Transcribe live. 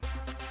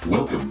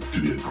Welcome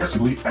to the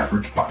Aggressively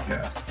Average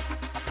Podcast.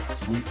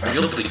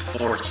 You'll be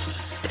forced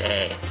to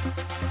stay.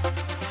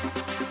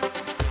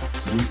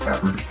 Aggressively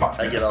Average Podcast.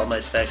 I get all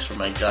my facts from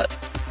my gut.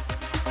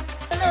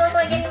 Does it look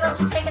like any of us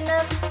are taking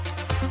notes?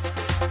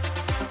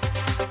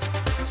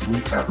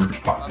 Aggressively Average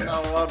I'm Podcast.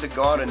 not allowed to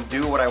go out and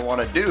do what I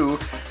want to do.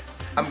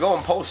 I'm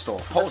going postal.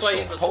 why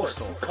he's a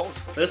Postal.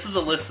 This is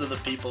a list of the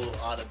people who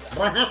ought to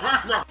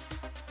die.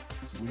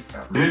 Aggressively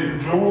Average.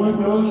 Enjoy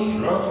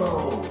the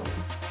show.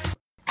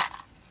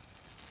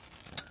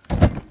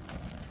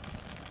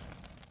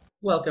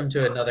 Welcome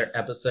to another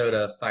episode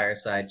of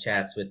Fireside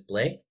Chats with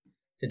Blake.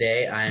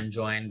 Today I am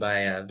joined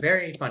by a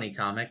very funny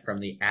comic from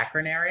the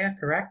Akron area,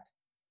 correct?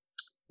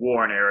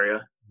 Warren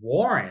area.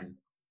 Warren.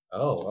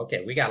 Oh,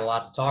 okay. We got a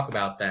lot to talk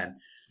about then.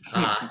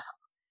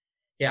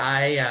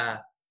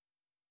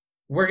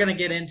 We're going to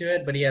get into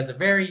it, but he has a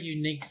very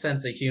unique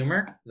sense of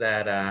humor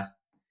that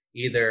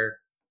either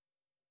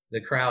the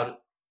crowd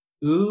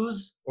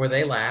oohs or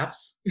they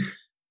laughs.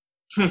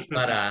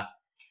 But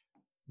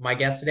my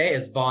guest today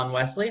is Vaughn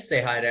Wesley. Say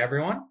hi to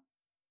everyone.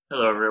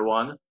 Hello,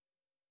 everyone.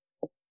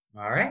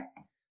 All right.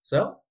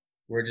 So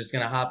we're just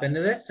going to hop into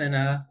this and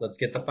let's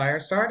get the fire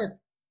started.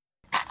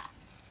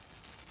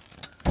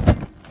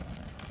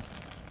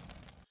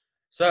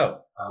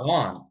 So,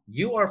 Vaughn,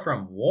 you are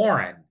from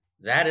Warren.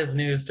 That is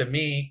news to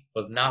me.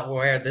 Was not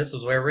aware this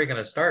was where we're going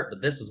to start,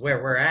 but this is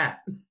where we're at.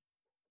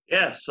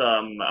 Yes,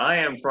 I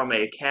am from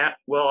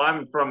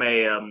I'm from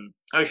a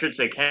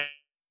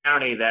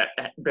county that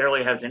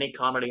barely has any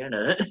comedy in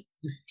it.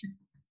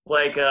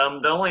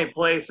 The only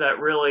place that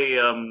really,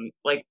 the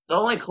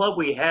only club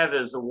we have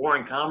is the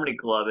Warren Comedy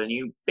Club, and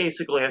you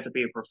basically have to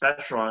be a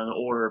professional in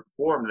order to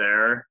perform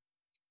there.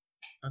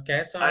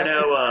 Okay, so I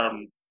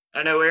know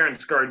Aaron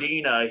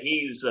Scardina,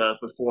 he's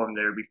performed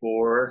there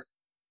before.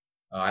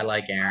 Oh, I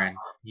like Aaron.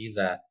 He's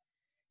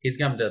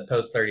come to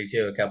Post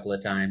 32 a couple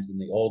of times, and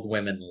the old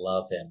women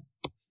love him.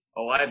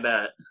 Oh, I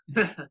bet.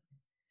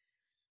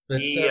 But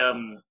He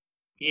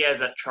has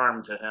that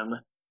charm to him.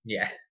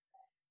 yeah.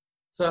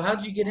 So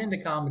how'd you get into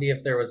comedy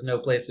if there was no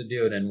place to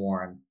do it in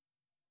Warren?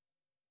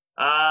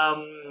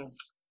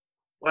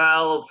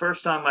 Well,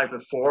 first time I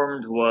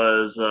performed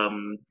was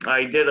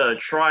I did a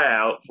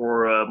tryout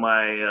for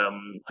my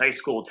high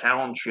school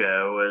talent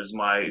show as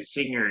my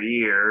senior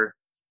year,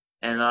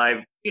 and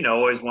I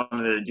always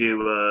wanted to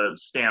do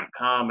stand-up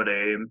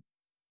comedy,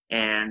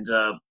 and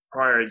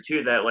prior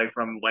to that,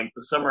 from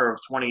the summer of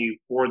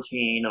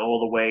 2014 all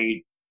the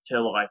way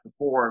till I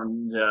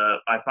performed,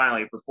 I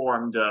finally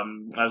performed. I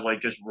was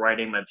just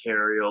writing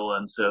material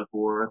and so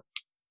forth,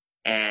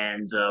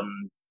 and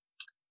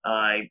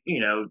I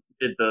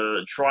did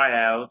the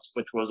tryouts,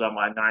 which was on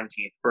my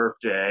 19th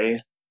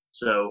birthday,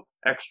 so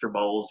extra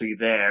ballsy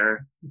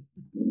there,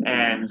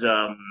 and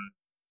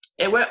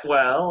it went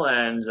well,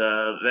 and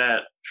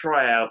that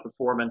tryout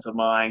performance of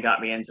mine got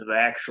me into the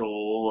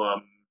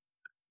actual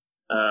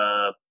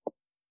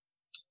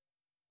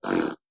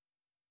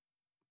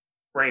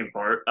brain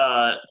fart,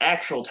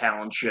 actual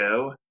talent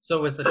show.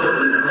 So was the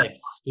talent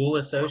school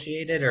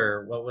associated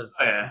or what was?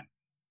 Oh, yeah.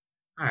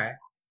 All right.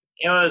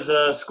 It was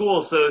school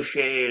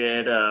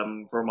associated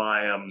for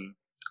my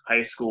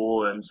high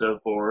school and so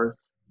forth.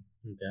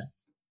 Okay.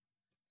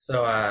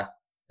 So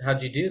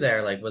how'd you do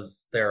there?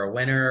 Was there a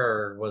winner,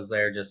 or was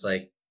there just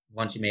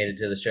once you made it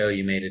to the show,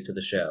 you made it to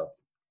the show?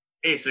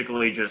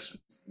 Basically, just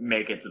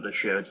make it to the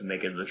show to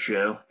make it to the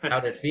show.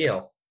 How'd it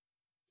feel?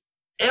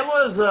 It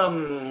was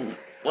the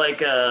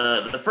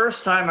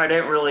first time I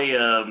didn't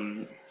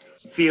really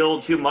feel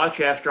too much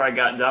after I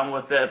got done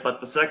with it, but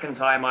the second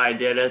time I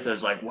did it, I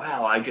was like,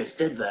 wow, I just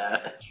did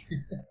that.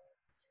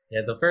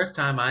 Yeah, the first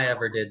time I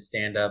ever did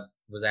stand-up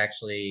was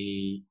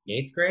actually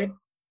 8th grade.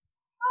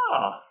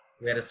 Oh.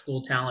 We had a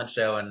school talent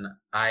show, and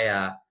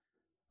I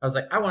was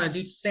like, I want to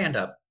do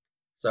stand-up.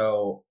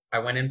 So I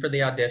went in for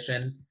the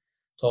audition,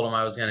 told them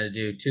I was going to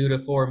do 2 to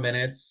 4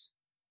 minutes,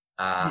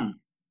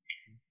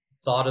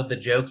 thought of the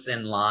jokes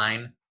in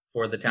line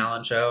for the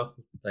talent show.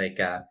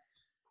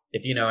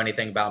 If you know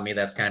anything about me,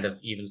 that's kind of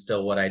even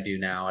still what I do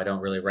now. I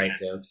don't really write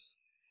jokes.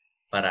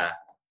 But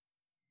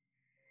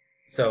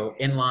so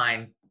in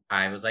line,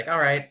 I was like, all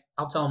right,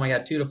 I'll tell them I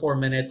got 2 to 4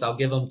 minutes. I'll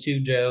give them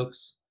 2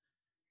 jokes.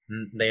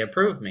 And they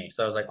approved me.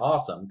 So I was like,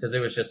 awesome. Because it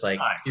was just 2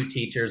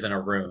 teachers in a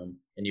room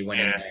and you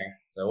went in there.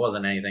 So it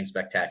wasn't anything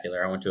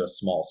spectacular. I went to a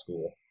small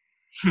school.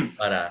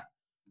 But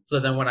so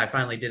then when I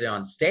finally did it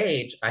on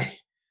stage, I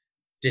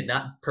did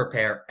not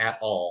prepare at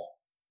all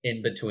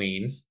in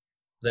between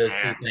those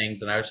 2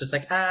 things. And I was just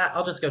like,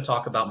 I'll just go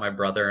talk about my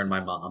brother and my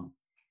mom.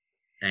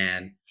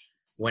 And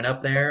went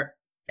up there,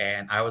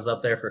 and I was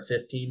up there for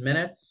 15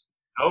 minutes.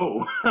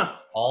 Oh.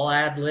 All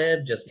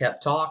ad-lib, just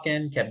kept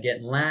talking, kept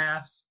getting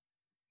laughs.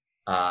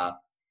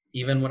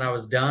 Even when I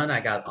was done,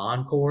 I got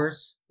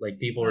encores.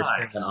 People were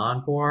screaming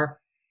encore.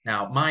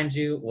 Now, mind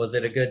you, was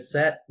it a good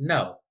set?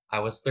 No. I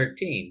was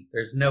 13.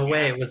 There's no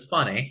way it was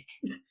funny.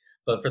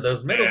 But for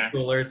those middle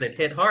schoolers, it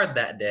hit hard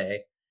that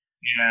day.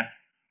 Yeah.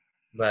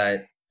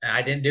 But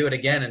I didn't do it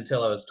again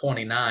until I was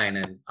 29,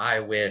 and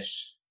I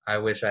wish I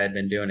had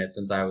been doing it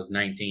since I was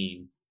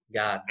 19.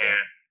 God.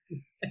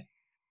 Yeah.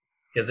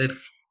 Because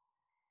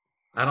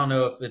I don't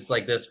know if it's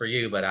like this for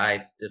you, but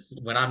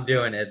when I'm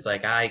doing it, it's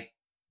like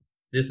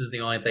this is the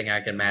only thing I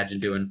can imagine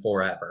doing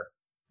forever.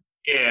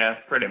 Yeah,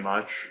 pretty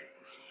much.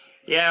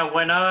 Yeah,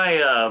 when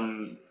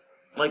I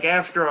like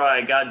after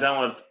I got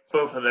done with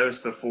both of those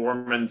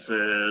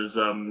performances,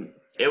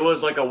 it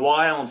was like a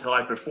while until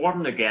I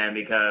performed again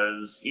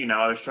because,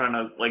 I was trying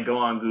to like go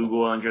on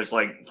Google and just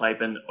like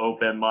type in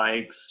open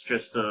mics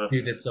just to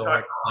Dude, it's so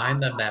hard to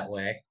find them that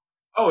way.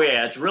 Oh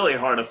yeah, it's really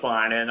hard to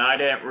find, and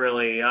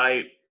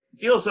I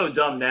feel so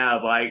dumb now,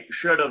 but I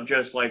should have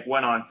just like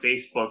went on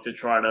Facebook to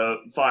try to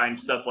find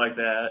stuff like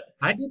that.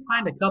 I did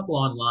find a couple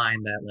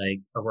online that like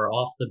were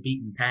off the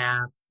beaten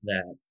path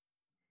that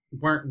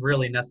weren't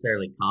really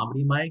necessarily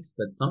comedy mics,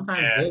 but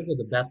sometimes those are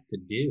the best to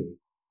do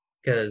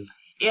because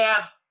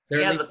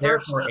they're at least there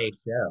for a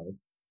show.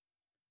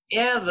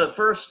 Yeah, the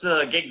first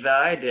gig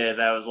that I did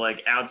that was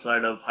like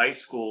outside of high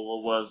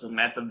school was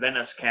at the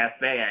Venice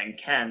Cafe in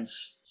Kent.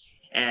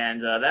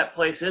 And that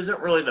place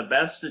isn't really the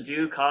best to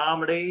do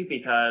comedy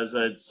because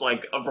it's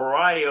like a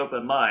variety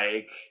open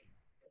mic.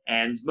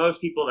 And most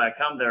people that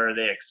come there,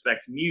 they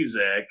expect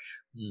music.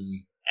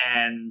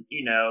 And,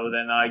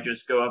 then I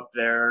just go up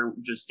there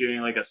just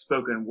doing like a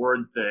spoken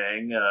word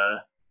thing.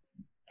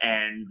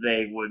 And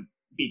they would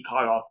be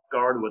caught off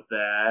guard with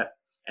that.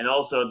 And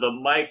also the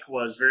mic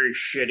was very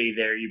shitty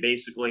there. You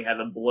basically had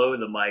to blow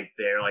the mic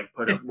there, like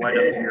put it right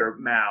up to your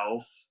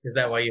mouth. Is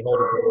that why you hold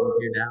it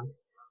to you now?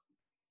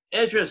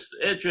 It's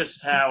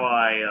just how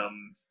I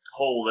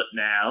hold it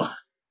now.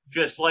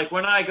 Just like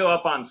when I go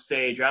up on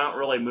stage, I don't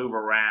really move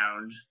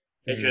around.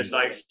 It's just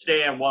I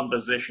stay in one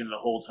position the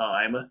whole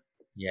time.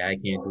 Yeah, I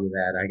can't do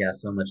that. I got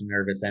so much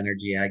nervous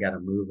energy. I got to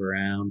move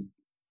around.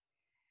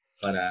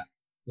 But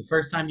the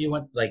first time you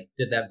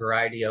did that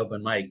variety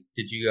open mic,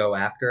 did you go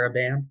after a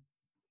band?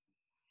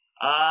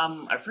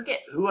 I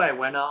forget who I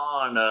went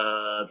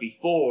on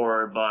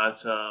before,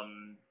 but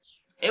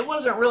it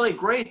wasn't really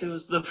great. It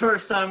was the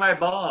first time I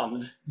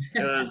bombed.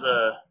 It was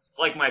it's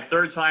like my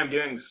third time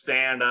doing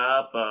stand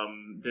up.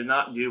 Did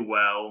not do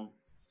well.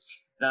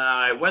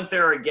 I went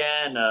there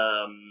again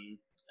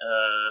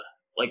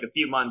like a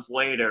few months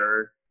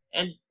later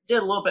and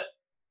did a little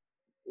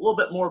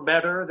bit more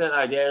better than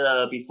I did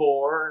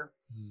before.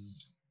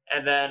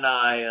 And then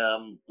I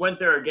went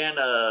there again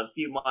a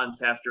few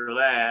months after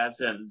that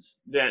and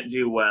didn't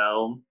do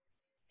well.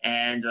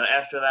 And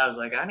after that, I was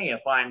like, I need to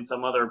find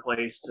some other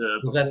place to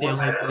Was that the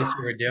only place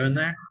you were doing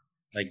there?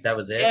 Like, that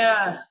was it?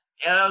 Yeah,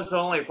 that was the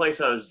only place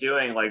I was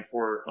doing, like,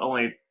 for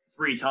only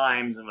 3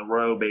 times in a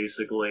row,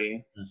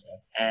 basically. Okay.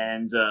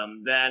 And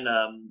then,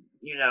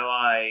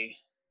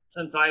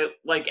 since I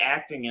like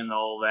acting and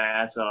all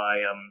that,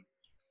 I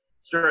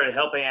started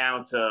helping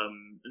out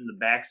in the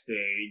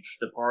backstage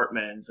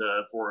department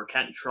for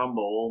Kent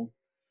Trumbull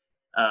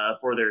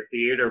for their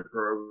theater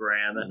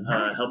program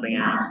and helping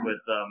out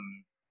with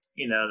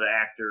the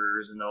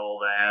actors and all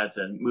that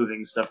and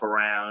moving stuff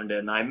around.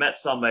 And I met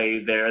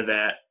somebody there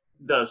that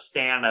does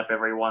stand up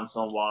every once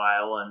in a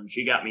while, and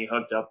she got me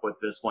hooked up with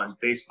this one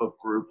Facebook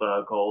group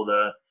called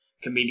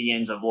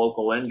Comedians of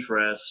Local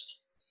Interest.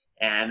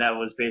 And that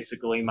was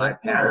basically my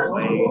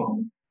pathway.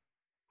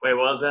 Wait, what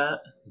was that?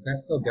 Is that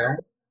still going?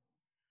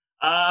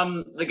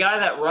 The guy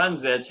that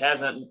runs it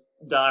hasn't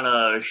done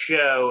a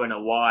show in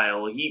a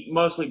while. He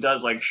mostly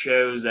does like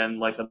shows in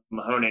like the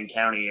Mahoning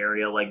County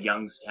area, like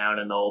Youngstown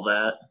and all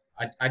that.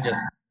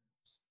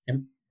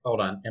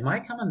 Hold on. Am I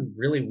coming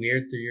really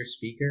weird through your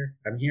speaker?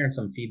 I'm hearing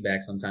some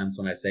feedback sometimes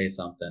when I say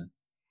something.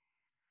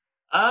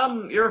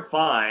 You're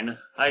fine.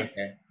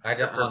 Okay. I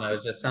don't know.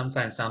 It just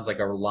sometimes sounds like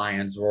a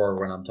lion's roar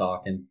when I'm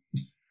talking.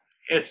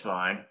 It's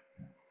fine.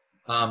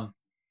 But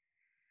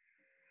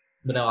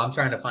no, I'm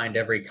trying to find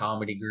every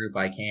comedy group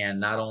I can,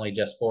 not only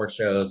just for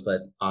shows,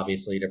 but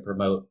obviously to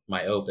promote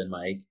my open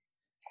mic.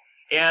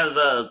 Yeah,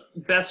 the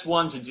best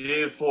one to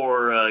do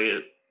for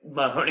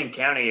Mahoning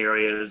County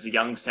area is the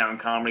Youngstown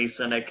Comedy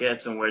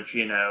Syndicates, in which,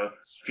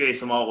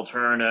 Jason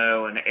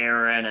Malvaterno and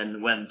Aaron,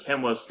 and when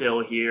Tim was still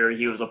here,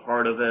 he was a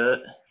part of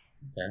it.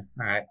 Okay,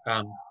 all right.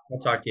 I'll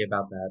talk to you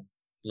about that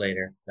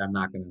later. I'm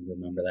not going to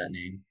remember that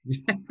name.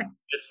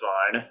 It's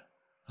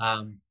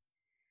fine.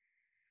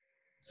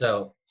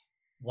 So,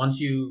 once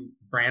you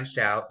branched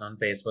out on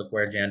Facebook,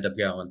 where'd you end up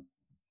going?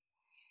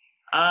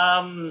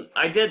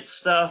 I did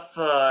stuff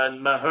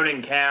in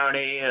Mahoning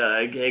County,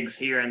 gigs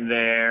here and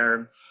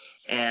there.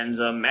 And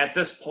at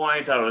this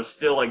point, I was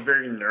still like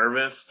very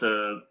nervous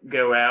to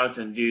go out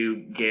and do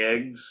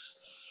gigs.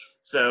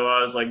 So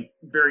I was like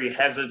very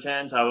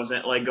hesitant. I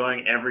wasn't like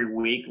going every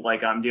week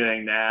like I'm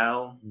doing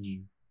now.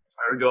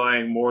 Or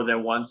going more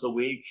than once a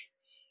week.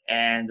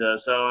 And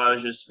so I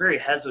was just very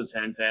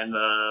hesitant. And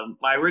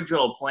my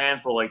original plan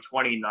for like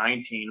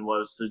 2019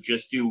 was to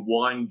just do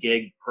 1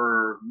 gig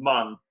per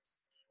month,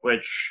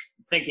 which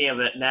thinking of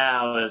it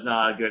now is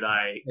not a good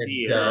idea.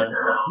 It's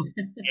dumb.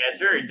 Yeah, it's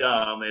very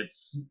dumb.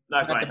 It's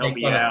not going to help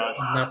you out.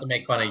 Not to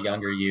make fun of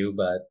younger you,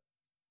 but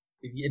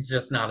it's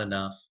just not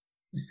enough.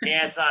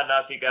 Yeah, it's not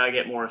enough. You got to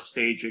get more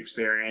stage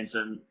experience.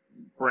 And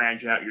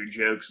branch out your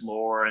jokes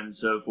more and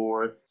so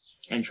forth,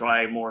 and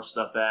try more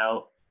stuff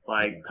out,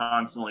 like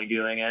constantly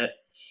doing it.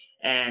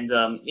 And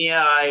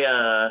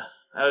I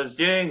was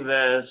doing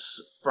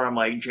this from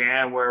like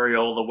January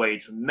all the way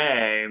to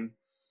May,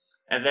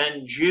 and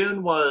then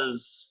June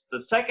was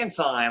the second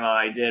time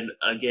I did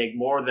a gig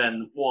more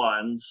than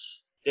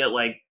once.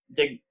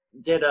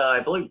 Did I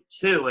believe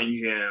 2 in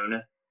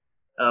June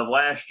of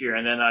last year,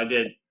 and then I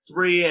did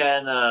 3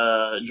 in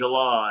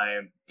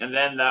July, and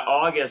then that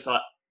August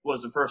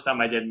was the first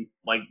time I did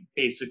like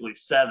basically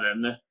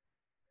 7.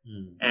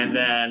 And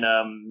then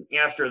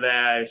after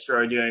that, I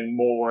started doing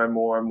more and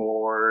more and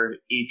more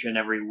each and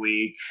every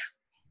week.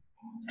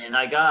 And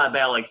I got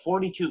about like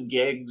 42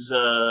 gigs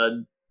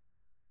done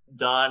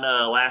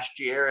last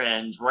year,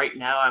 and right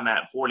now I'm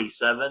at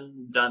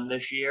 47 done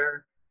this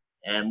year,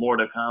 and more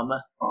to come.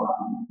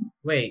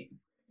 Wait,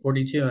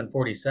 42 and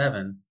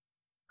 47?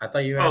 I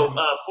thought you had...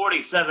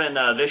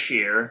 47 this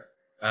year.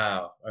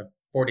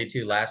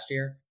 42 last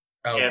year?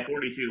 Oh, yeah,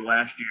 42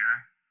 last year.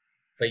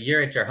 But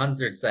you're at your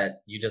 100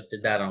 set. You just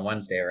did that on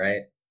Wednesday,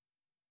 right?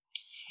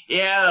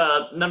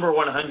 Yeah, number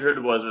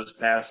 100 was this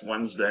past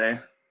Wednesday.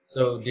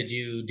 So did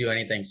you do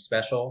anything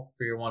special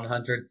for your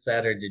 100th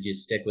set, or did you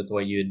stick with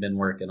what you had been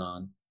working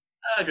on?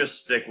 I just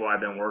stick what I've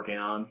been working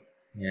on.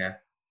 Yeah.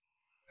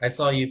 I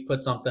saw you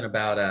put something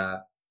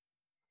about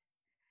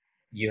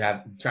you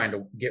have trying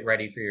to get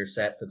ready for your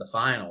set for the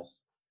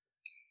finals.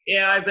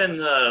 Yeah, I've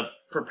been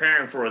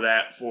preparing for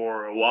that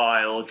for a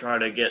while, trying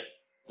to get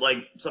like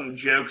some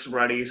jokes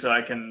ready so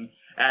I can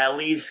at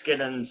least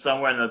get in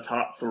somewhere in the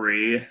top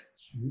 3.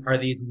 Are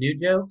these new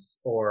jokes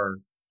or?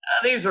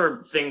 These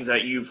are things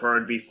that you've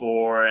heard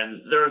before,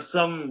 and there are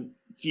some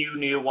few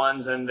new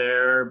ones in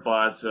there,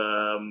 but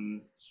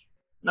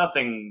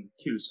nothing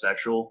too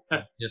special.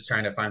 Just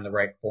trying to find the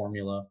right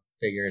formula,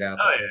 figure it out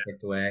the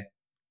perfect way.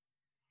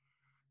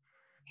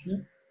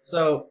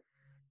 So,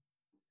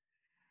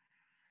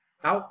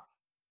 how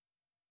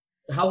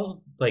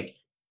like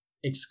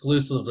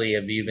exclusively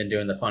have you been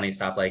doing the Funny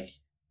Stop? Like,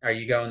 are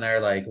you going there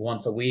like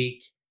once a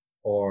week,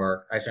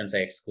 or I shouldn't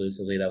say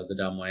exclusively. That was a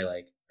dumb way.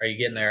 Like, are you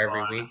getting there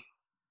every week?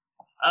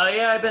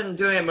 Yeah, I've been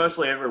doing it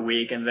mostly every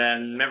week, and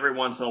then every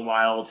once in a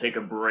while I'll take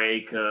a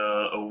break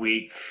a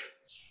week,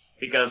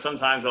 because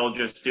sometimes I'll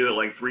just do it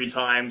like 3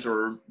 times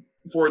or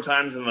 4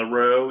 times in a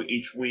row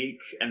each week,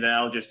 and then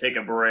I'll just take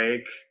a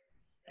break,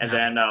 and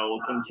then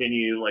I'll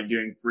continue like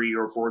doing 3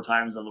 or 4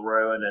 times in a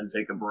row, and then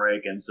take a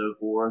break, and so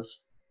forth.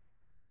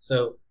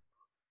 So,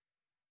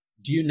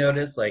 do you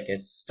notice like a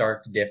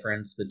stark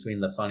difference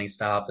between the Funny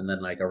Stop and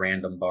then like a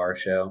random bar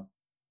show?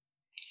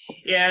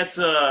 Yeah,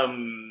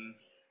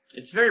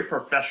 it's very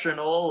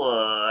professional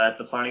at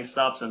the Funny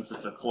Stop since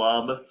it's a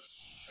club.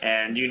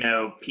 And, you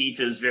know, Pete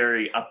is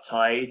very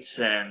uptight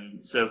and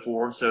so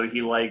forth, so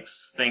he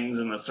likes things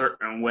in a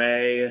certain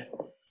way.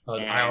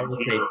 I always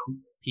say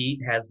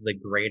Pete has the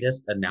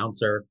greatest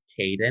announcer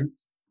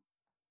cadence,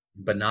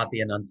 but not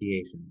the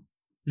enunciation.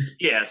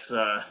 Yes.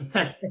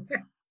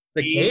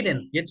 The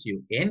cadence gets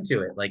you into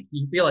it. Like,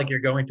 you feel like you're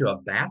going to a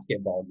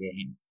basketball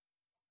game.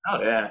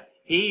 Oh, yeah.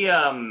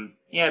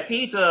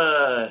 Pete,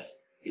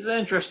 he's an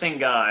interesting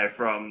guy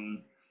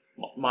from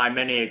my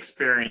many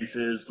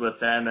experiences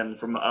with him and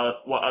from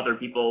what other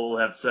people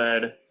have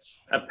said.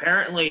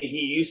 Apparently, he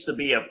used to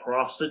be a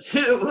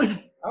prostitute.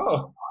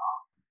 Oh.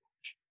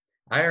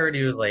 I heard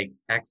he was like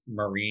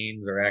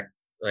ex-Marines or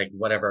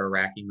whatever,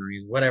 Iraqi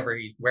Marines,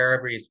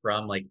 wherever he's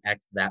from, like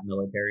that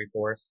military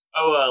force.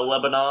 Oh,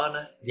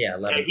 Lebanon? Yeah,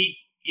 Lebanon.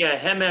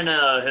 Him and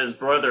his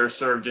brother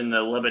served in the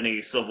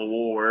Lebanese Civil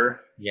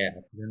War. Yeah,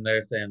 and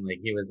they're saying like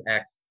he was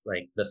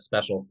the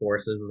special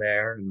forces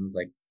there, and I was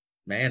like,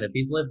 man, if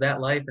he's lived that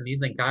life and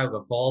he's in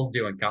Cuyahoga Falls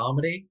doing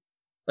comedy.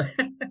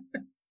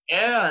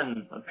 Yeah,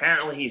 and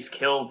apparently he's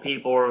killed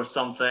people or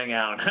something.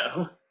 I don't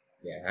know.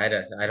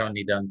 Yeah, I don't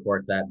need to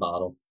uncork that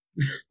bottle.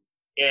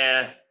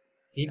 Yeah,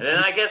 and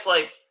then I guess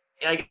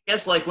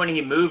when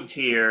he moved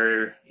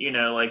here, you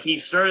know, like he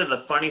started the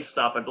Funny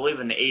Stop, I believe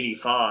in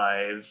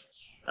 '85.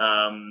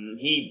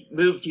 He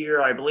moved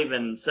here, I believe,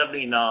 in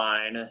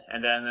 '79,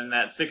 and then in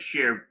that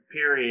 6-year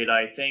period,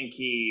 I think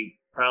he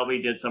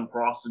probably did some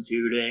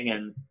prostituting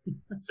and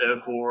so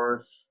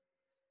forth.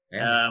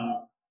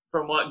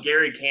 From what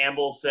Gary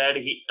Campbell said,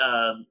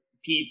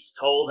 Pete's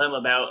told him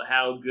about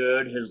how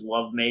good his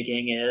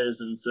lovemaking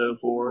is and so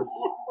forth.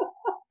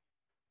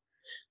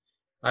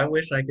 I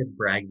wish I could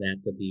brag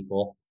that to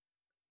people.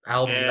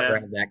 I'll never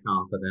have that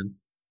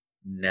confidence.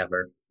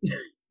 Never.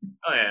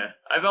 Oh yeah,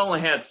 I've only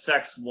had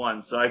sex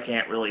once, so I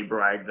can't really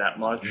brag that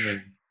much.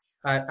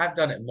 I've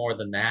done it more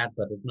than that,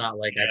 but it's not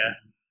like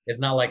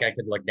I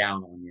could look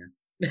down on you.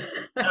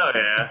 Oh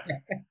yeah,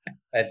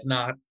 it's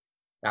not.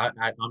 I'm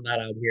not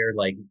out here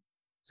like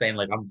saying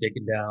like I'm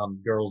dicking down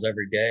girls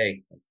every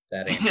day.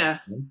 That ain't. Yeah.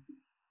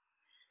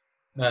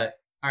 But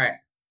all right.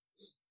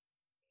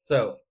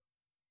 So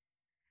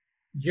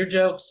your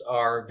jokes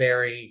are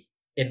very,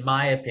 in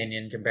my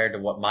opinion, compared to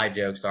what my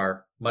jokes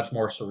are, much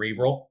more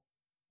cerebral.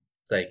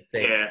 Like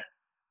they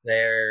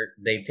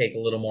take a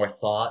little more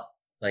thought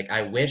Like,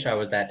 I wish I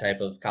was that type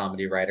of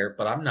comedy writer,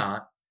 but I'm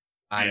not.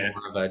 I'm Yeah.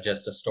 more of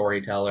just a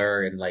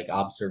storyteller and like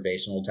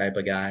observational type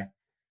of guy.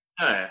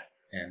 Yeah.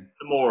 And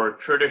The more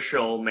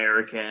traditional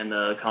American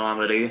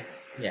comedy.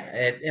 yeah,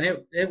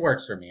 it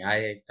works for me.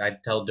 I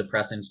tell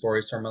depressing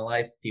stories from my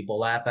life. People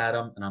laugh at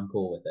them, and I'm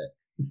cool with it.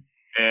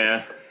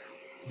 Yeah.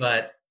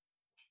 But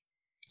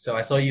so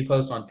I saw you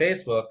post on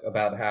Facebook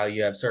about how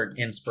you have certain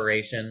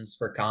inspirations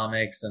for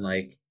comics and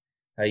like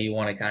how you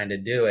want to kind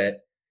of do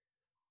it.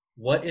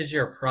 What is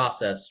your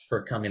process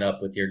for coming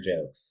up with your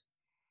jokes?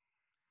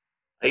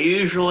 I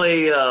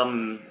usually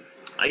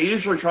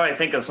try to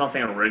think of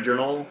something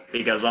original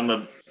because I'm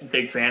a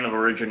big fan of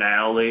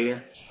originality,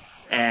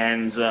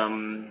 and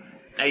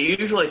I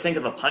usually think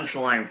of the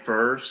punchline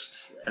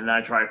first, and then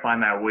I try to find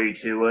my way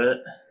to it.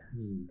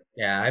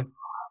 Yeah,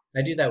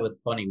 I do that with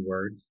funny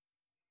words.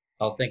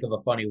 I'll think of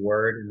a funny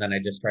word and then I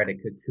just try to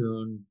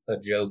cocoon a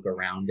joke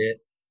around it.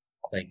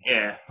 Like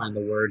Yeah. find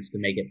the words to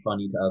make it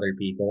funny to other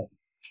people.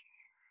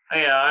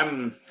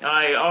 Yeah,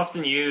 I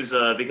often use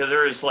because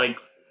there's like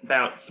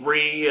about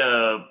 3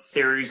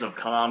 theories of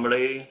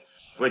comedy,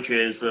 which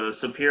is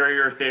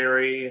superior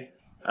theory,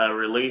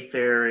 relief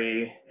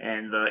theory,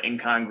 and the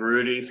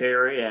incongruity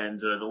theory. And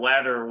the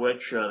latter of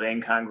which, the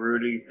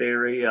incongruity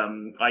theory,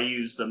 I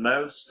use the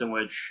most. In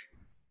which,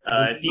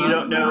 if you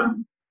don't know,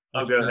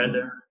 I'll go ahead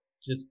there.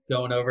 Just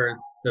going over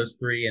those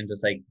 3 in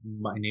just like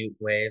minute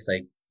ways,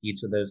 like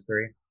each of those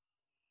 3.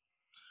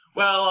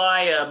 Well,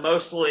 I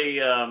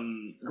mostly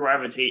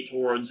gravitate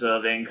towards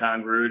the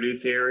incongruity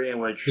theory, in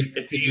which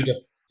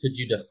Could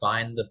you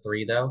define the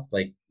 3 though,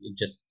 like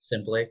just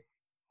simply?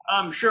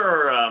 I'm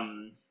sure.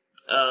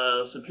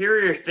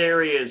 Superior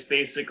theory is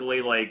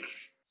basically like,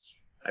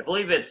 I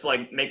believe it's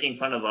like making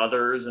fun of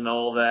others and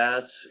all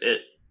that.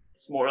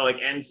 It's more like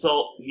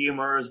insult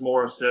humor is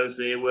more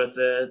associated with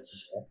it.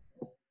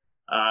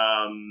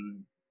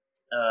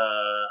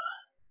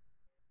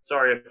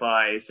 Sorry if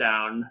I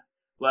sound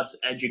less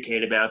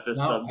educated about this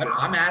subject.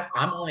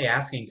 I'm only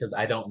asking because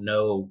I don't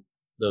know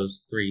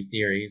those 3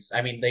 theories.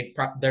 I mean,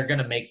 they're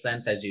gonna make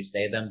sense as you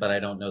say them, but I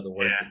don't know the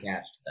word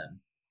attached to them.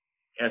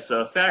 Yeah,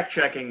 so fact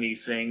checking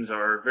these things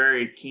are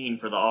very keen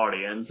for the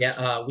audience.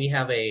 Yeah, we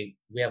have a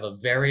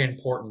very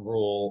important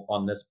rule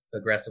on this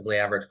Aggressively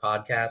Average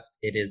podcast.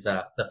 It is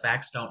the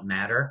facts don't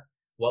matter.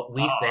 What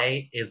we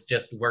say is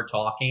just we're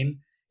talking.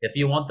 If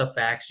you want the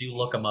facts, you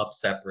look them up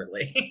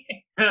separately.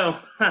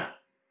 Oh,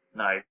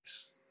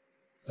 nice.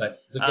 But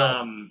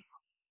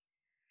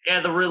yeah,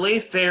 the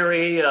relief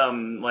theory,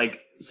 like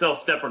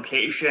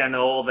self-deprecation,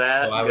 all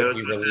that goes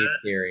with relief it.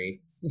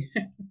 theory.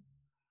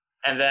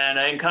 And then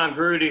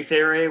incongruity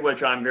theory,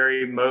 which I'm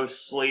very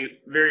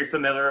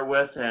familiar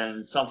with,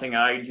 and something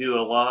I do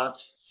a lot.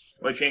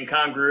 Which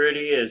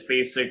incongruity is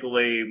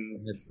basically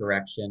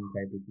misdirection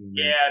type of humor.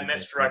 Yeah,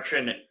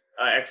 misdirection.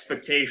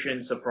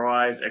 Expectation,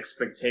 surprise,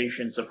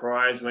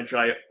 which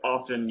I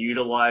often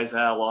utilize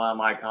at a lot of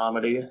my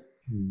comedy.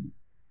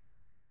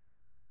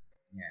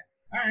 Yeah.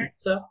 All right.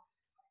 So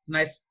it's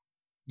nice.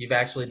 You've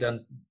actually done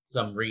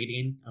some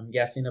reading, I'm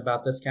guessing,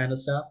 about this kind of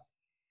stuff.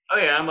 Oh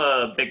yeah, I'm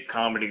a big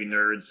comedy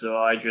nerd,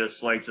 so I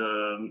just like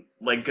to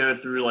go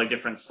through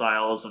different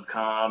styles of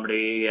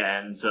comedy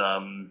and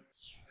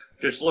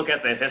just look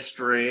at the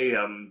history.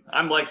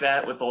 I'm like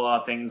that with a lot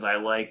of things I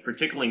like,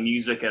 particularly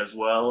music as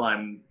well.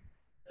 I'm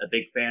a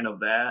big fan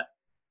of that.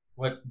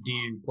 What, do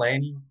you play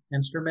any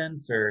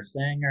instruments or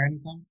sing or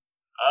anything?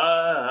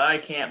 I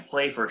can't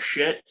play for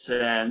shit,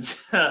 and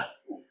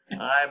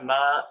I'm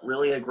not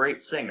really a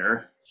great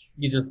singer.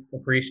 You just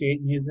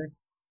appreciate music?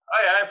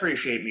 I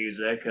appreciate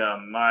music.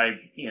 I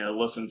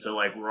listen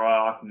to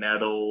rock,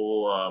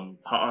 metal,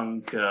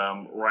 punk,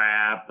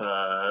 rap,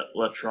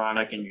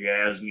 electronic, and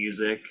jazz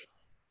music.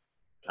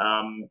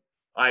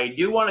 I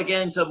do want to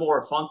get into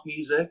more funk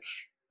music.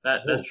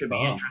 That should be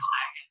interesting.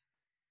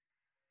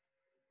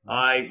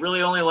 I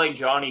really only like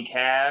Johnny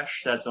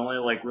Cash. That's the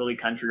only really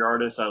country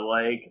artist I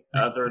like.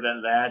 Other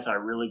than that, I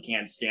really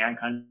can't stand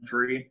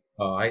country.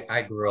 Oh,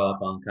 I grew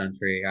up on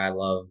country. I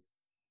love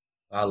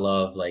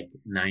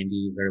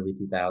 90s, early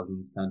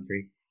 2000s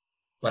country.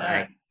 But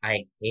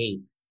I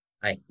hate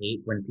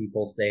when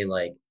people say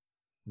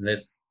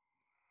this.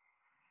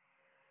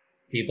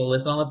 People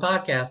listen on the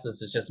podcast.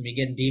 This is just me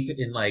getting deep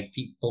in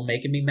people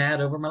making me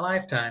mad over my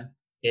lifetime.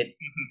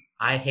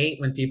 I hate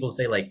when people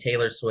say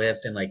Taylor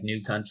Swift and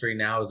new country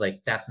now is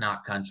that's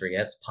not country,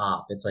 that's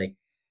pop. It's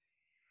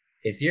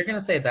if you're gonna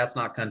say that's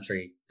not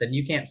country, then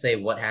you can't say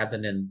what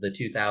happened in the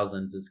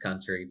 2000s is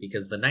country,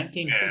 because the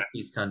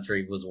 1950s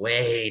country was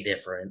way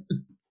different.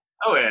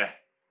 Oh yeah,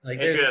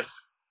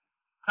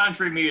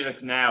 country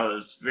music now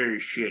is very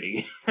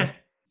shitty.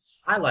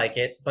 I like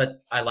it,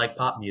 but I like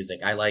pop music.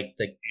 I like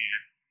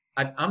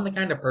I'm the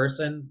kind of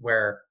person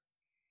where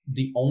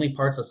the only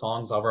parts of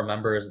songs I'll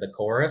remember is the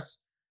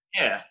chorus.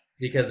 Yeah.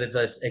 Because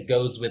it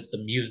goes with the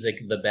music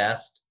the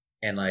best,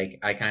 and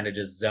I kind of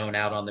just zone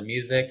out on the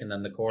music, and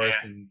then the chorus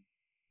and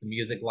the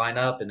music line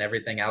up, and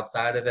everything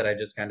outside of it I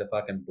just kind of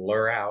fucking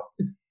blur out.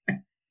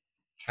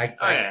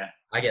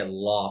 I get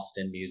lost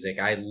in music.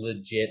 I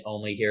legit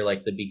only hear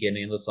the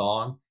beginning of the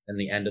song, and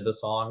the end of the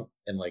song,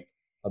 and like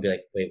I'll be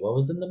like, wait, what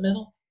was in the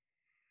middle?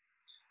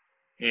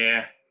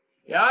 Yeah.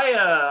 Yeah,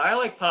 I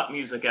like pop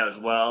music as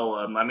well.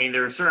 I mean,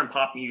 there's certain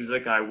pop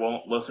music I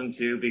won't listen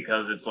to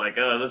because it's like,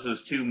 oh, this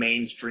is too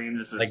mainstream.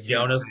 This is Like too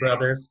Jonas sad.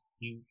 Brothers.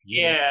 You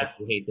Yeah.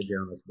 you hate the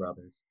Jonas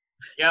Brothers.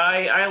 Yeah,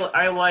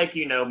 I like,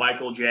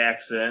 Michael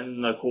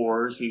Jackson, of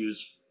course.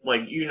 He's,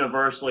 like,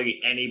 universally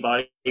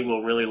anybody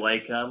will really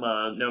like him,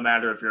 no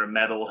matter if you're a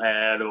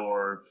metalhead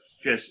or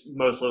just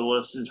mostly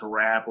listen to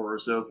rap or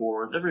so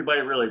forth.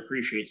 Everybody really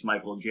appreciates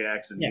Michael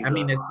Jackson. Yeah, He's I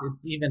mean, a-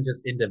 it's even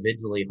just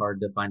individually hard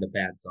to find a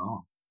bad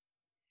song.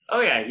 Oh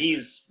yeah,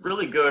 he's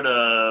really good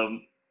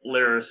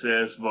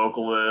lyricist,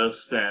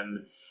 vocalist, and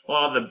a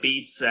lot of the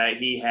beats that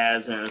he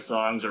has in his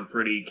songs are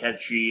pretty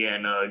catchy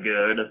and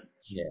good.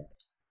 Yeah.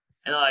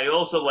 And I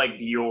also like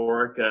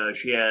Bjork.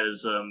 She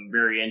has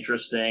very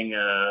interesting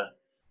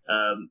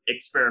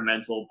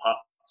experimental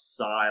pop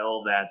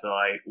style that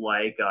I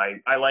like.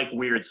 I like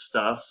weird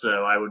stuff,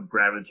 so I would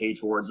gravitate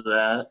towards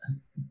that.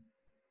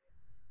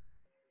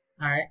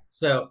 All right.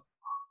 So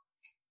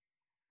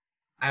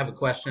I have a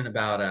question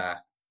about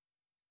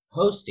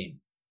hosting.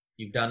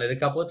 You've done it a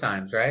couple of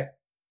times, right?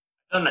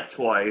 Done it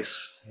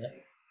twice.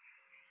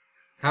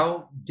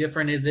 How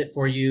different is it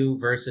for you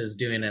versus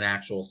doing an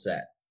actual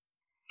set?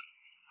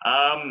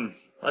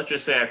 Let's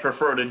just say I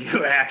prefer to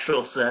do an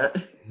actual set.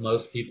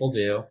 Most people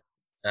do.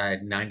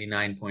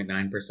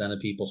 99.9% of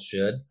people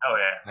should, Oh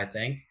yeah. I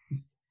think.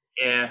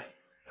 Yeah,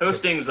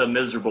 hosting's a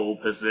miserable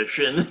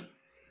position,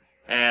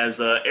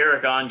 as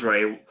Eric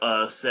Andre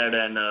said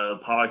in a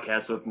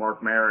podcast with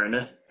Mark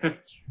Maron.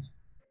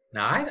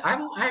 Now, I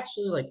don't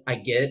actually like. I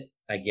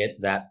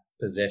get that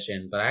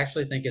position, but I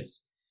actually think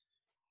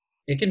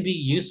it can be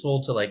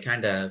useful to like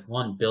kind of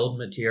build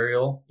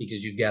material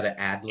because you've got to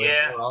ad lib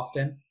Yeah. more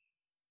often.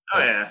 Oh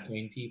like, yeah,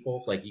 between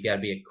people, like you got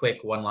to be a quick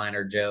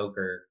one-liner joke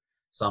or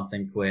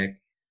something quick,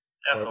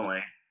 definitely.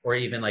 or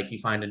even like you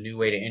find a new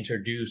way to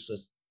introduce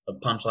a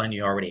punchline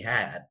you already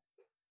had.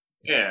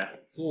 Yeah,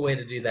 Cool way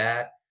to do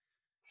that,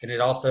 and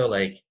it also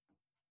like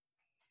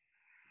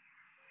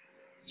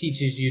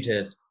teaches you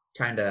to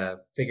kind of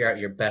figure out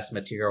your best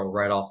material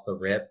right off the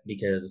rip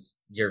because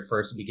your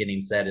first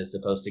beginning set is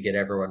supposed to get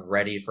everyone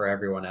ready for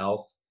everyone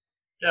else,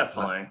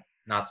 definitely.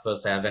 not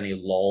supposed to have any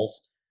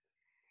lulls.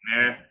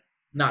 Yeah,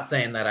 Not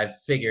saying that I've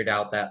figured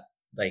out that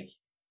like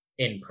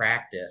in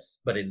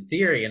practice, but in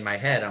theory in my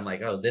head I'm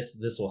like, oh, this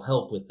will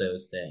help with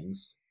those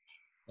things.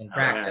 In Oh,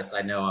 yeah. practice,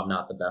 I know I'm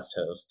not the best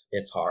host.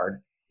 It's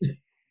hard.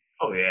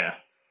 oh yeah.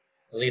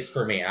 At least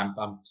for me, I'm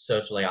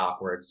socially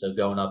awkward, so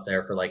going up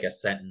there for like a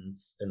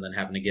sentence and then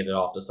having to give it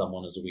off to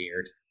someone is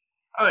weird.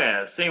 Oh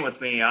yeah, same with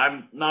me.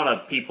 I'm not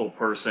a people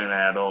person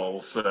at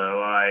all, so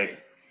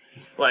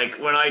like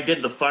when I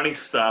did the funny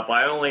stuff,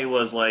 I only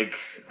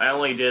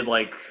did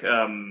like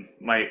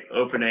my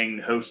opening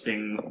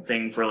hosting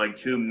thing for like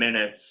 2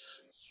 minutes.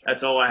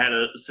 That's all I had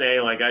to say.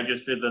 Like I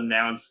just did the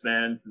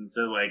announcements and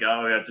said like,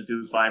 oh, we have to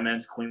do 5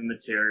 minutes clean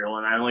material,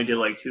 and I only did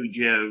like 2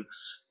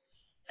 jokes.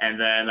 And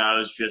then I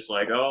was just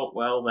like, oh,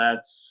 well,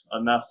 that's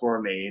enough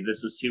for me.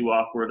 This is too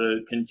awkward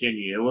to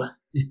continue.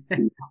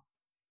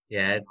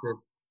 Yeah,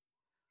 it's.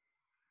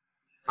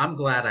 I'm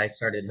glad I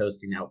started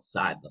hosting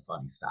outside the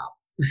funny stop.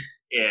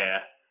 Yeah.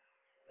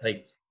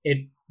 Like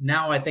it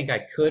now, I think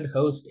I could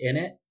host in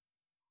it.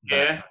 But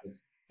Yeah.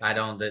 I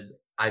don't.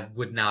 I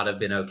would not have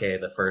been okay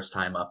the first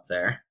time up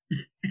there.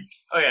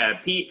 Oh yeah,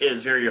 Pete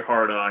is very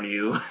hard on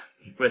you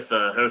with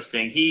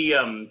hosting. He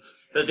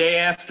the day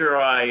after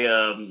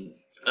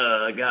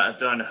I got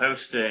done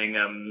hosting,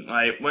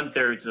 I went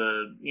there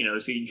to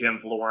see Jim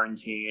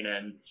Florentine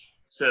and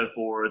so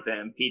forth,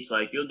 and Pete's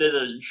like, "You did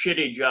a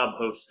shitty job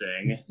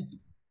hosting,"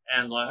 and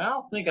I was like, "I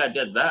don't think I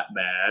did that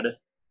bad."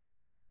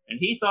 And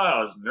he thought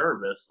I was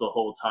nervous the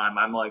whole time.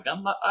 I'm like,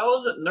 I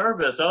wasn't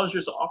nervous. I was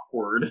just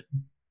awkward.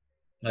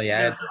 Oh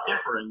yeah, There's a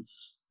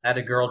difference. I had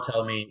a girl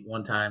tell me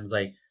one time, it's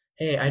like,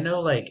 hey, I know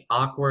like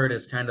awkward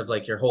is kind of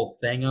like your whole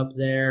thing up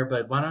there,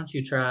 but why don't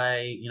you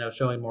try,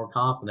 showing more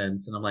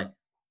confidence? And I'm like,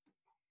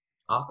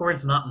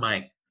 awkward's not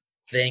my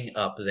thing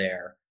up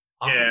there.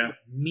 Yeah.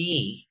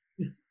 Me.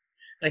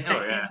 Like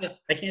Oh, yeah.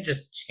 I can't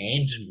just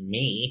change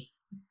me.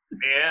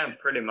 Yeah,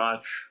 pretty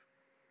much.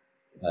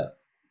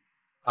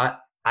 I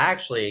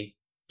actually,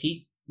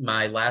 Pete,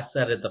 my last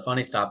set at the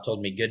Funny Stop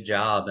told me good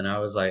job, and I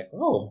was like,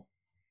 oh,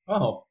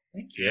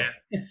 thank you.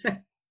 Yeah.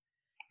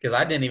 Because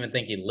I didn't even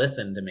think he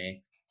listened to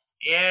me.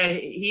 Yeah,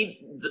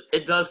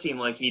 it does seem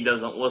like he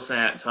doesn't listen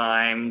at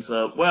times.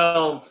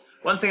 Well,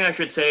 one thing I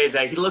should say is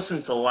that he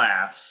listens to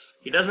laughs.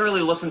 He doesn't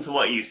really listen to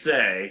what you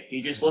say.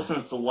 He just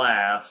listens to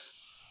laughs.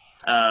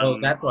 Well,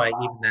 that's why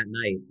even that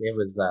night, it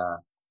was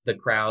the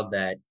crowd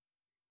that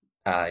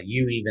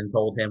you even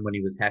told him when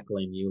he was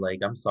heckling you, like,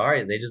 I'm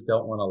sorry, they just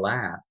don't want to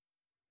laugh.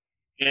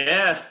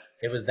 Yeah.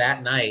 It was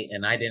that night,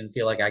 and I didn't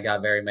feel like I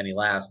got very many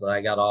laughs, but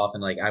I got off,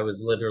 and, like, I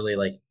was literally,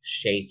 like,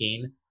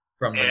 shaking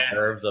from the Yeah.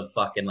 nerves of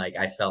fucking, like,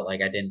 I felt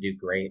like I didn't do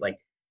great. Like,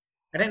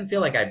 I didn't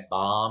feel like I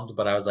bombed,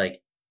 but I was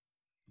like,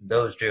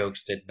 those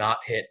jokes did not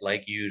hit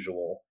like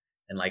usual.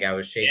 And, like, I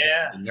was shaking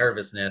Yeah. with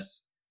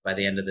nervousness by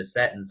the end of the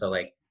set, and so,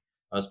 like,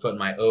 I was putting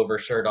my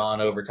overshirt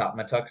on over top of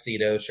my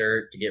tuxedo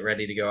shirt to get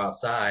ready to go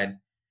outside.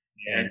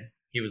 And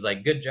he was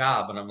like, "Good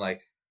job." And I'm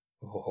like,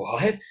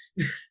 "What?"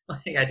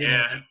 Like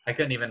I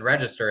couldn't even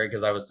register it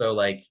because I was so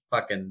like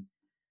fucking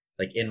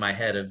like in my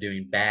head of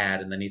doing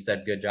bad. And then he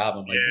said, "Good job."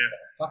 I'm like, "What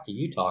the fuck are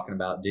you talking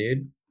about,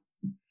 dude?"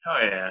 Oh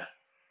yeah.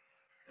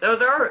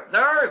 There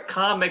are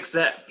comics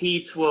that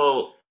Pete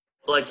will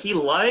like he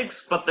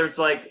likes, but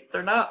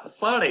they're not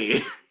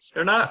funny.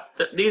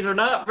 These are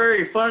not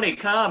very funny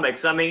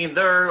comics. I mean,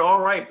 they're all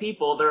right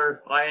people.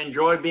 I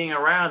enjoy being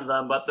around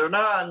them, but they're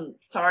not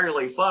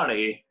entirely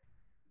funny.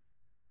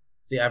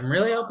 See, I'm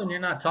really hoping you're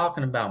not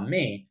talking about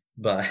me,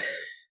 but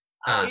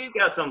you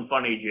got some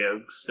funny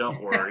jokes.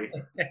 Don't worry.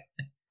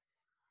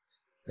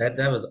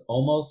 that was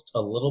almost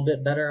a little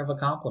bit better of a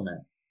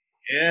compliment.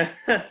 Yeah.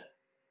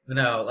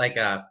 No, like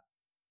I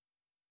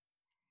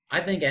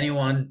think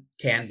anyone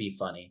can be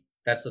funny.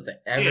 That's the thing.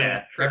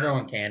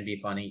 Everyone can be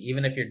funny,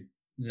 even if you're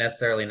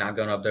necessarily not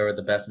going up there with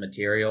the best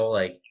material.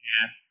 Like,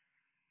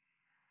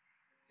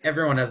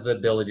 everyone has the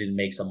ability to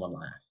make someone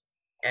laugh.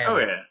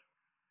 And,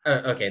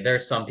 okay,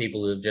 there's some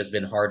people who've just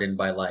been hardened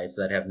by life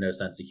that have no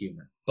sense of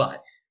humor,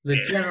 but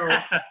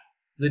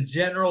the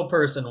general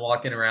person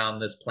walking around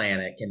this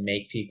planet can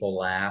make people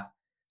laugh.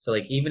 So,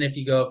 like, even if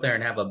you go up there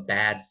and have a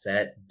bad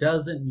set,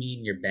 doesn't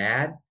mean you're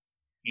bad.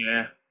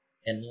 Yeah.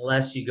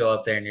 Unless you go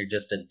up there and you're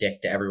just a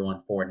dick to everyone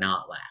for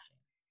not laughing.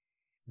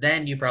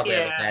 Then you probably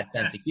have a bad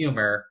sense of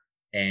humor,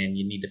 and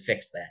you need to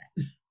fix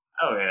that.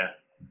 Oh, yeah.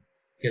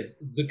 Because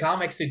the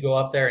comics who go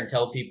up there and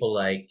tell people,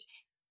 like,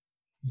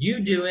 you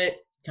do it,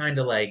 kind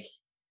of like,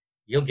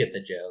 you'll get the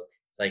joke.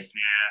 Like,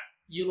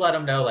 you let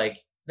them know, like,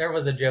 there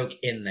was a joke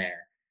in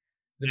there.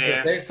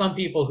 There's some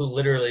people who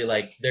literally,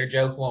 like, their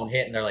joke won't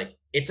hit, and they're like,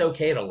 it's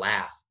okay to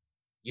laugh.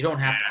 You don't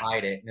have to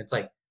hide it. And it's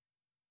like,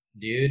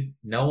 dude,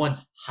 no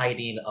one's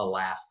hiding a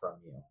laugh from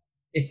you.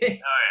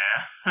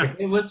 If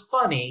it was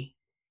funny,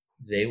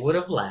 they would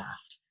have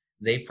laughed.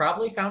 They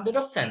probably found it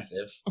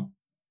offensive.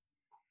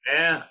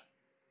 Yeah.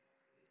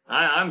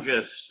 I'm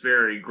just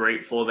very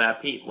grateful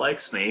that Pete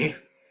likes me.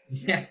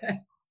 Yeah.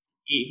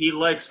 He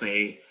likes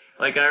me.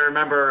 Like, I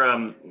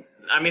remember,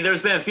 I mean,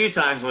 there's been a few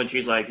times when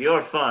she's like,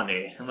 "You're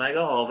funny." I'm like,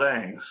 "Oh,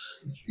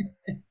 thanks."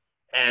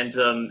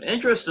 And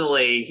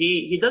interestingly,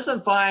 he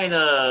doesn't find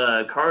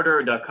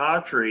Carter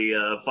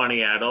Daughtry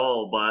funny at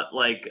all, but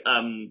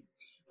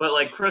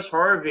like Chris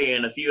Harvey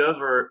and a few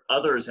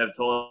others have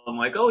told him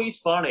like, "Oh, he's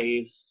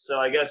funny." So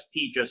I guess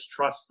Pete just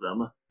trusts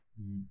them.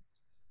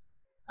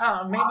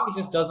 Maybe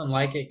he just doesn't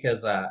like it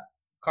because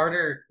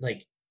Carter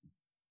like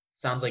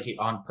sounds like he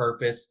on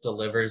purpose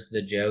delivers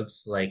the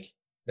jokes like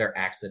they're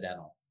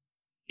accidental.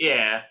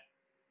 Yeah,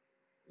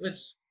 which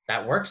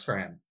that works for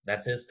him.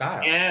 That's his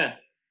style. Yeah.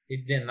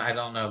 It didn't. I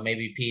don't know.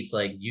 Maybe Pete's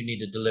like, you need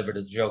to deliver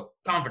the joke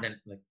confident,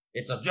 like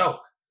it's a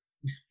joke.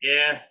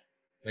 Yeah.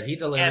 But he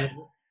delivered.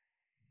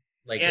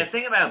 Like the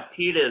thing about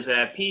Pete is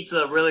that Pete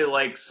really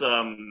likes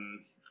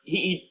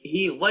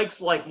he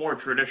likes like more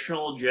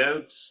traditional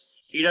jokes.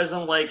 He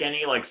doesn't like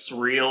any like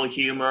surreal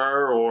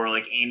humor or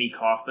like Andy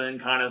Kaufman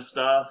kind of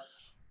stuff.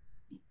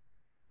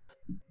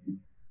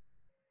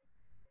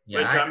 Yeah,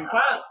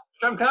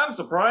 which I'm kind of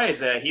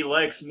surprised that he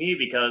likes me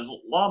because a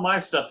lot of my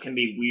stuff can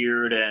be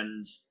weird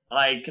and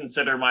I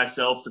consider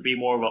myself to be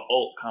more of an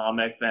alt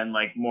comic than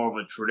like more of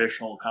a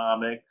traditional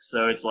comic.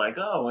 So it's like,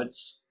 oh,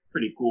 it's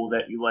pretty cool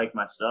that you like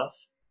my stuff.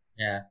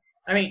 Yeah.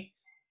 I mean,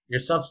 your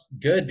stuff's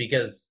good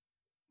because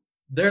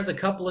there's a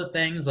couple of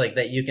things like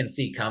that you can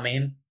see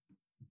coming.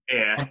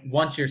 Yeah.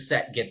 Once your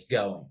set gets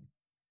going.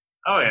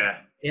 Oh,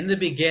 yeah. In the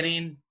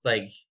beginning,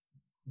 like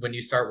when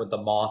you start with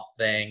the moth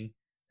thing,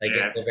 like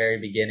at the very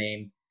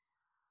beginning,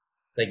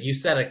 like you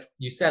set a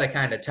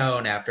kind of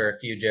tone after a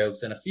few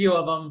jokes, and a few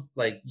of them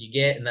like you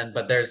get, and then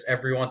but there's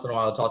every once in a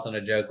while toss in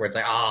a joke where it's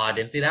like, I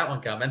didn't see that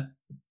one coming.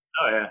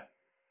 Oh yeah,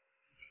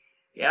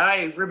 yeah.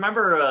 I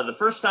remember the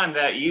first time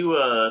that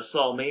you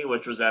saw me,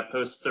 which was at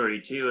Post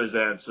 32, is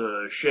that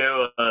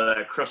show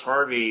that Chris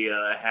Harvey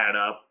had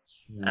up.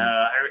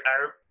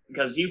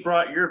 Because you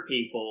brought your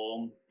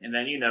people, and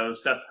then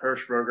Seth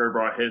Hirschberger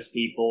brought his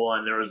people,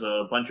 and there was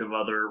a bunch of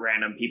other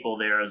random people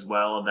there as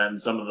well, and then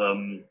some of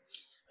them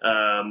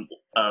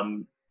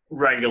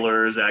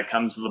regulars that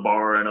come to the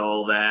bar and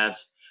all that.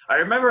 I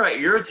remember at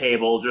your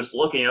table just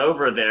looking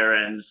over there,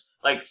 and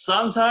like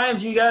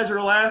sometimes you guys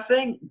were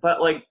laughing,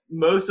 but like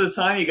most of the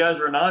time you guys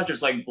were not,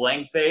 just like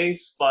blank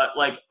face. But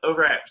like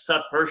over at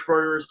Seth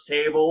Hirschberger's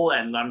table,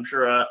 and I'm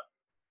sure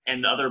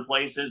and other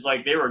places,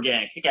 like they were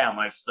getting a kick out of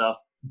my stuff.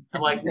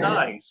 I'm like,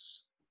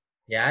 nice.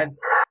 Yeah,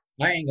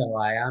 I ain't gonna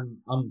lie.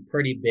 I'm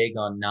pretty big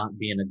on not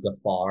being a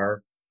guffaw.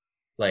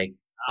 Like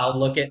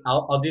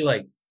I'll do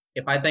like,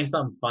 if I think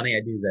something's funny,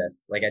 I do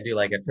this. Like I do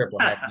like a triple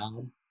head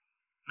nod.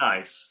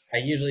 Nice. I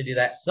usually do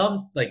that.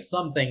 Some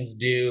things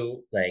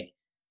do like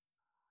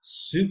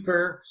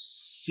super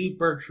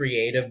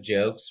creative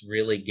jokes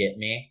really get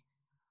me.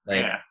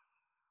 Like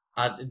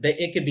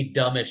it could be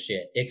dumb as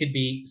shit. It could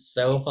be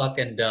so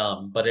fucking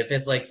dumb. But if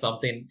it's like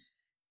something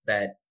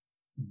that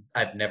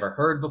I've never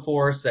heard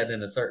before, said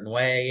in a certain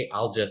way,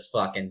 I'll just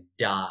fucking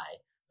die.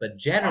 But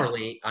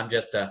generally, I'm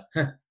just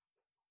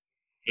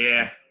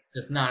Yeah.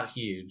 just not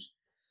huge,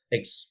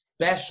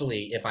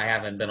 especially if I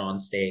haven't been on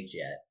stage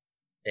yet.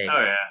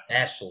 Oh yeah.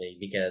 Especially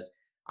because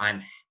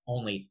I'm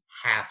only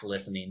half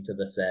listening to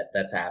the set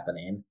that's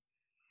happening.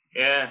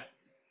 Yeah.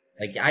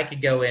 Like I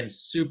could go in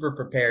super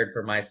prepared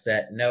for my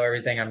set, know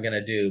everything I'm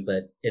gonna do,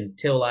 but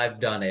until I've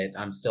done it,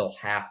 I'm still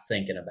half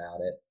thinking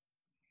about it.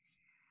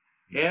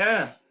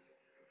 Yeah.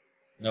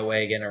 No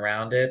way getting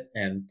around it,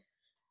 and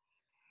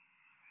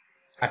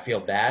I feel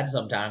bad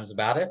sometimes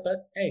about it,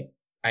 but hey,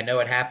 I know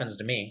it happens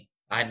to me.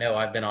 I know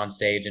I've been on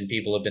stage and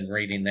people have been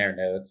reading their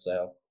notes,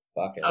 so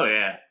fuck it. Oh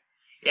yeah.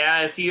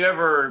 Yeah, if you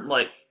ever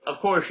of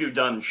course you've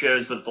done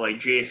shows with like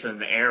Jason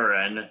and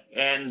Aaron,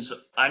 and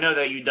I know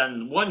that you've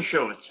done one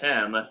show with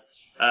Tim.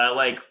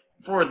 Like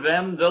for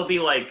them, they'll be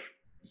like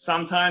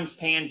sometimes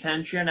paying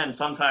attention and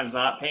sometimes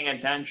not paying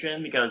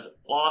attention because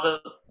a lot of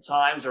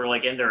times they're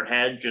like in their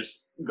head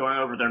just going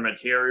over their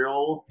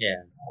material.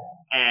 Yeah.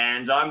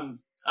 And I'm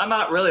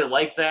not really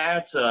like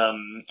that.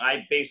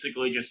 I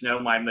basically just know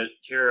my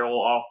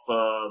material off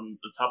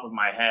the top of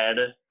my head.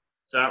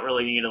 So I don't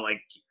really need to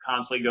like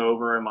constantly go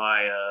over in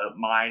my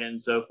mind and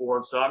so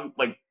forth. So I'm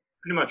like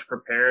pretty much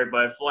prepared.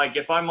 But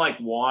if I'm like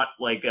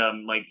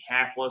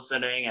half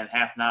listening and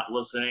half not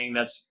listening,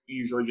 that's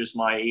usually just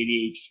my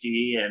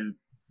ADHD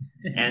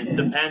and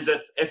depends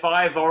if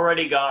I've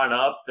already gone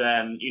up,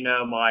 then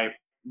my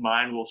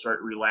mind will start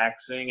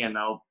relaxing and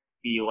I'll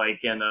be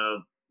like in a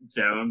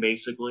zone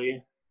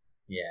basically.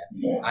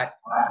 Yeah.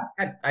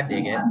 I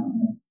dig it.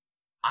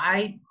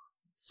 I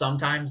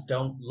sometimes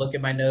don't look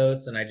at my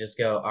notes and I just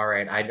go, all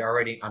right,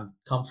 I'm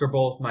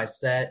comfortable with my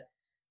set.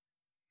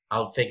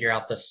 I'll figure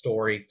out the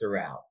story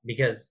throughout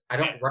because I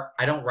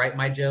don't write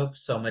my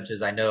jokes so much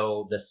as I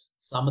know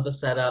some of the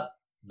setup,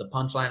 the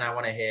punchline I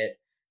want to hit,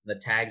 the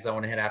tags I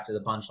want to hit after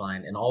the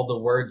punchline, and all the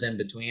words in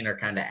between are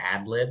kind of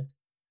ad-libbed.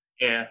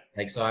 Yeah.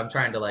 Like, so I'm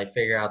trying to like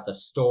figure out the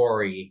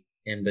story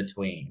in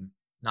between,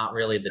 not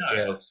really the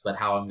jokes, but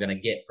how I'm going to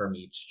get from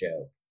each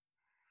joke.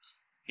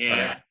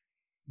 Yeah.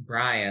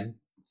 Brian,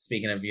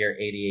 speaking of your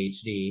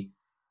ADHD,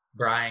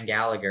 Brian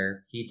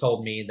Gallagher, he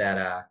told me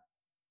that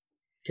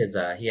because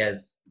he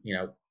has,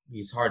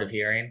 he's hard of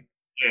hearing.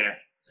 Yeah.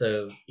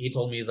 So he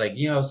told me, he's like,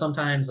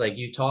 sometimes like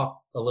you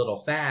talk a little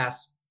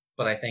fast,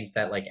 but I think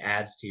that like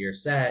adds to your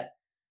set.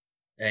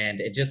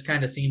 And it just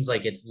kind of seems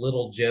like it's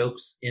little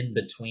jokes in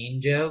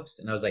between jokes.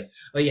 And I was like,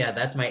 oh yeah,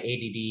 that's my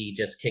ADD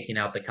just kicking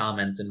out the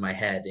comments in my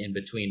head in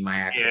between my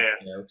actual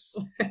jokes.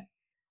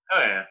 Oh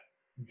yeah.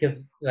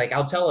 Because like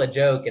I'll tell a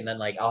joke and then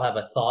like I'll have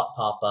a thought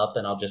pop up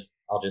and I'll just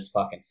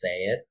fucking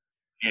say it.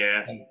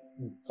 Yeah. And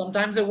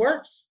sometimes it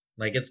works.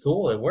 Like it's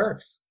cool, it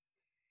works.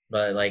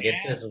 But like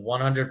it's just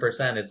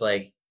 100%. It's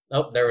like,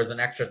 oh, there was an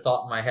extra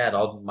thought in my head.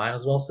 Might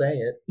as well say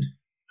it.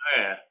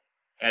 Oh yeah.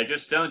 Yeah,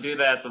 just don't do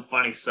that the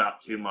funny stuff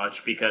too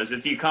much because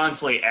if you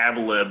constantly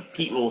ad-lib,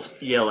 Pete will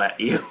yell at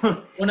you.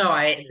 Well,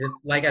 no,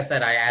 like I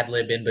said, I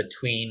ad-lib in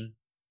between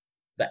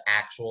the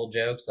actual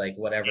jokes, like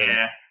whatever.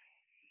 Yeah.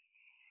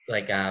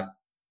 Like,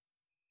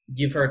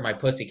 you've heard my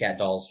Pussycat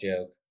Dolls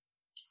joke.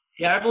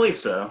 Yeah, I believe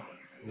so.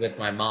 With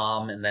my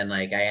mom, and then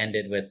like I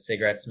ended with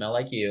cigarettes smell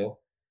like you.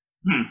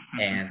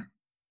 And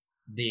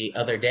the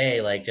other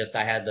day, like just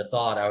I had the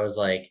thought, I was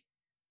like,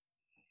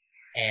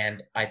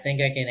 and I think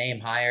I can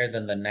aim higher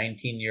than the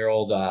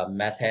 19-year-old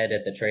meth head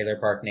at the trailer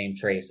park named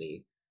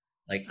Tracy.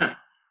 Like,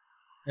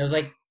 it was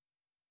like,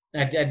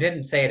 I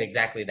didn't say it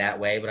exactly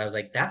that way, but I was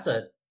like,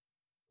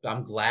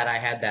 I'm glad I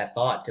had that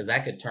thought because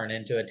that could turn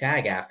into a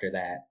tag after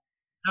that.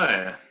 Oh,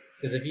 yeah.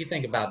 Because if you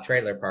think about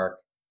trailer park,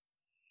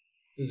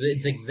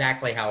 it's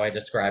exactly how I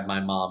describe my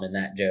mom in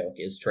that joke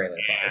is trailer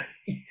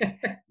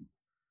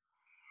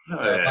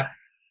park.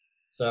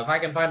 So if I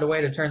can find a way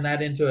to turn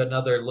that into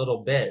another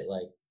little bit,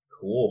 like,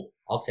 cool,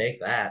 I'll take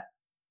that.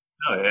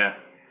 Oh yeah.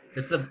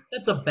 It's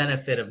a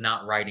benefit of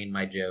not writing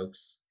my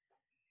jokes.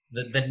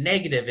 The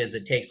negative is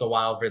it takes a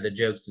while for the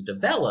jokes to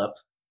develop,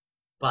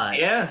 but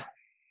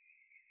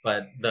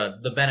But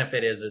the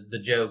benefit is that the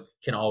joke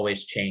can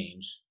always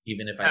change,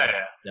 even if I get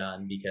it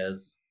done,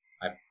 because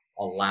I've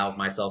allowed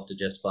myself to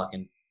just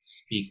fucking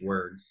speak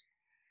words.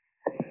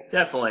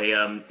 Definitely.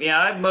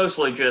 I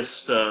mostly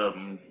just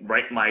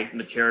write my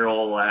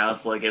material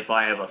aloud. Like if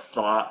I have a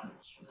thought,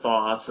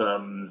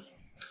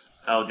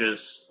 I'll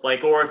just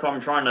or if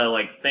I'm trying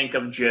to think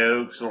of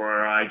jokes,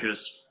 or I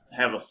just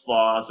have a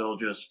thought, I'll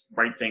just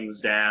write things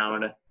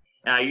down.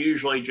 And I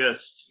usually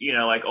just,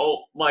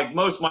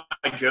 most of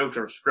my jokes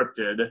are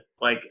scripted.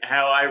 Like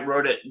how I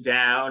wrote it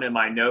down in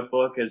my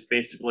notebook is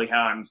basically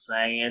how I'm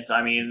saying it.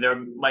 I mean,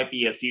 there might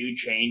be a few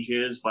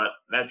changes, but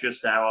that's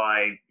just how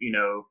I,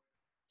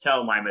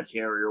 tell my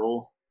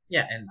material.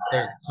 Yeah, and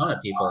there's a ton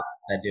of people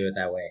that do it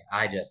that way.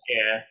 I just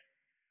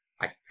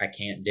I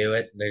can't do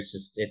it.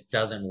 It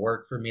doesn't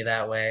work for me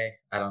that way.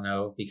 I don't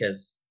know,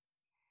 because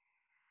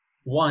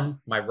one,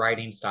 my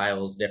writing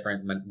style is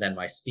different than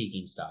my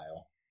speaking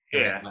style.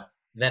 Yeah.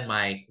 Then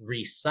my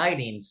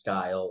reciting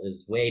style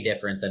is way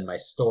different than my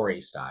story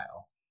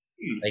style.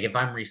 Like if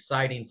I'm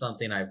reciting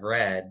something I've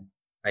read,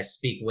 I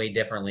speak way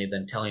differently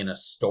than telling a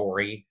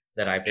story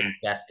that I've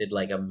invested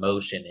like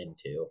emotion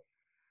into.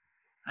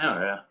 Oh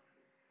yeah.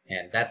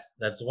 And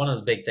that's one of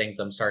the big things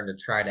I'm starting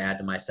to try to add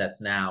to my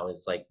sets now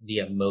is like the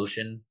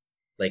emotion,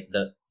 like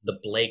the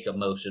Blake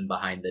emotion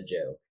behind the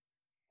joke.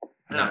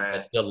 Not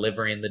just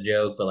delivering the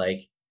joke, but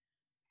like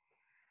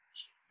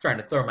trying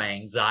to throw my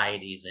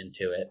anxieties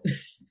into it.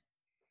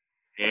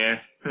 Yeah.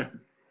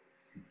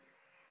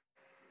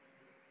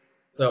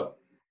 So,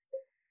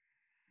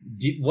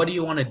 what do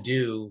you want to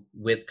do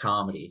with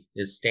comedy?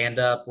 Is stand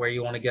up where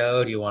you want to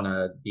go? Do you want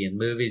to be in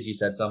movies? You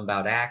said something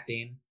about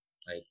acting.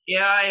 Like,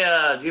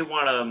 Yeah, I do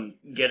want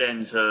to get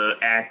into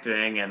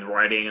acting and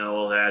writing and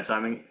all that.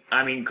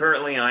 I mean,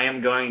 currently I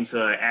am going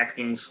to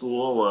acting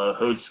school,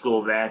 Hood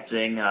School of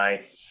Acting.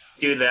 I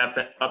do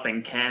that up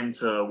in Kent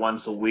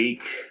once a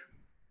week.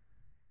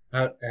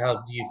 how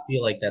do you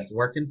feel like that's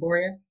working for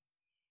you?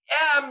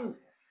 Yeah,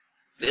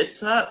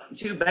 it's not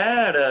too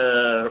bad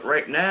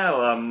right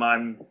now.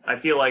 I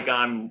feel like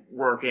I'm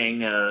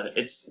working.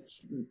 It's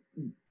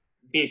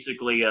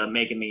basically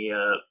making me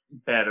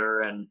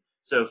better and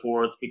so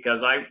forth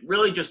because I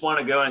really just want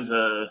to go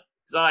into.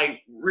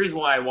 Reason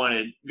why I want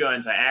to go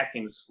into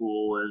acting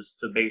school is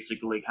to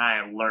basically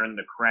kind of learn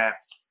the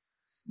craft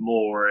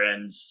more,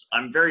 and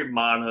I'm very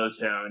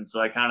monotone, so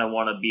I kind of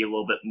want to be a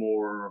little bit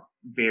more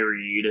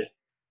varied.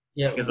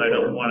 Yeah, because I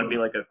don't want to be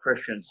like a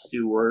Christian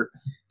Stewart.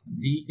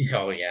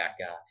 Oh yeah,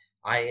 God.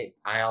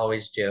 I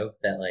always joke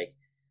that like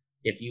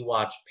if you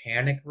watch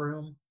Panic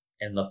Room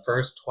and the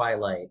first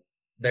Twilight,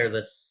 they're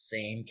the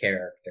same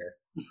character.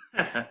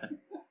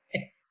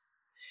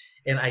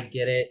 And I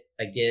get it.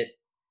 I get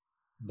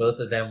both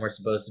of them were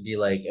supposed to be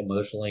like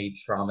emotionally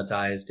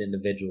traumatized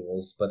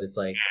individuals, but it's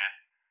like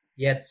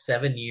you had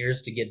 7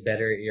 years to get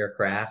better at your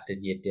craft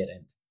and you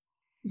didn't.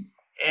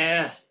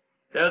 Yeah.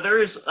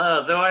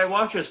 Though I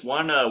watched this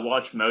one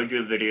Watch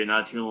Mojo video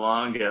not too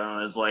long ago, and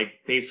it was like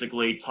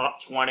basically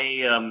top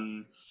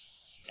 20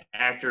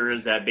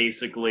 actors that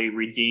basically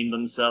redeemed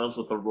themselves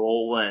with the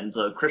role, and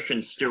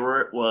Christian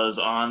Stewart was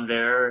on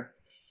there,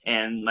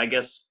 and I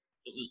guess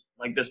it was,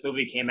 like this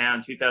movie came out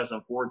in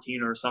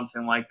 2014 or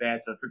something like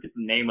that. I forget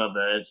the name of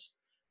it,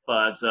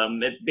 but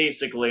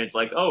it's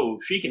like, oh,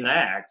 she can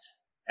act,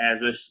 as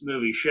this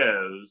movie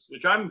shows,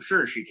 which I'm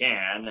sure she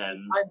can,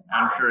 and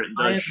I'm sure it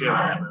does show in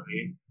that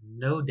movie.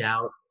 No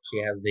doubt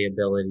she has the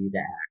ability to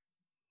act.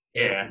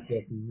 Yeah. It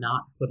was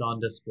not put on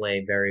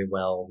display very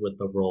well with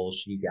the role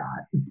she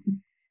got.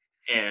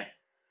 Yeah.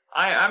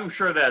 I'm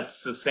sure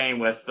that's the same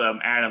with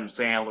Adam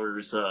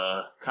Sandler's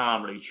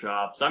comedy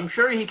chops. I'm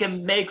sure he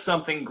can make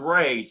something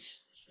great.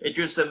 It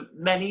just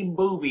many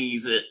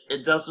movies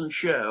it doesn't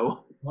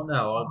show. Well,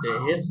 no,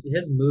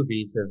 his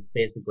movies have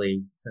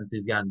basically, since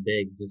he's gotten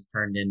big, just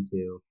turned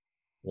into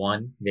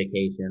one,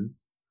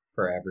 vacations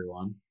for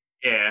everyone.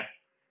 Yeah.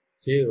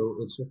 Two,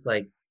 it's just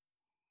like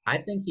I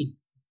think he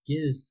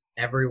gives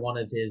every one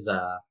of his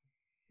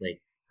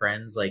like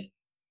friends like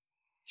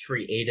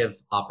creative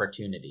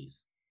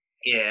opportunities.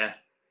 Yeah.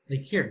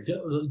 Like here,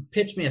 go,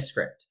 pitch me a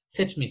script,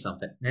 pitch me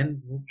something,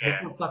 and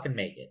we'll fucking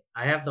make it.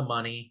 I have the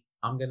money.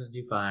 I'm gonna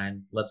do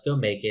fine. Let's go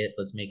make it.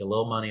 Let's make a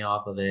little money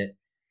off of it.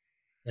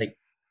 Like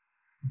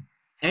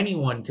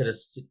anyone could have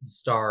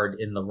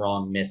starred in The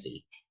Wrong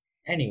Missy.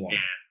 Anyone.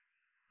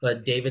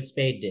 But David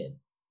Spade did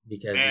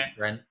because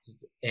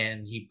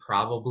he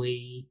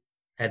probably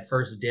had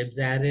first dibs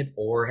at it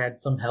or had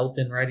some help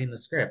in writing the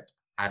script.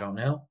 I don't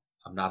know.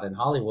 I'm not in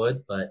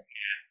Hollywood, but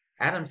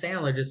Adam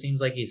Sandler just seems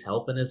like he's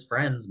helping his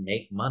friends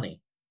make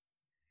money.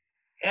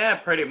 Yeah,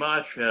 pretty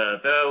much.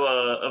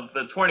 Though of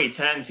the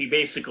 2010s, he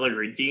basically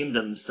redeemed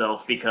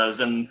himself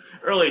because in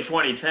early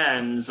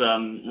 2010s,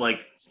 like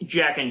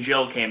Jack and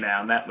Jill came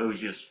out, and that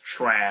movie's just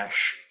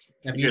trash.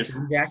 Have you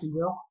seen Jack and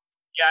Jill?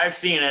 Yeah, I've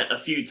seen it a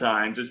few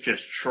times. It's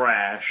just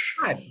trash.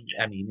 I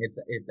mean, it's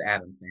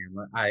Adam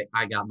Sandler.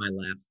 I got my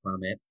laughs from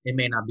it. It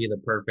may not be the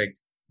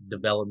perfect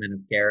development of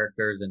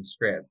characters and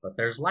script, but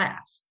there's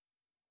laughs.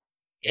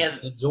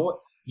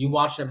 You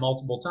watched it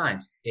multiple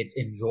times. It's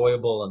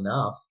enjoyable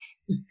enough.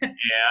 Yeah,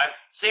 I've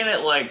seen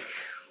it like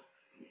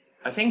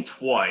I think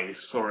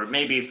twice or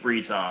maybe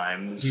 3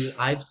 times. Dude,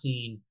 I've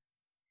seen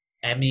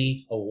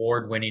Emmy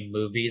award-winning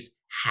movies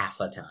half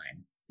a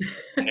time.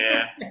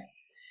 Yeah.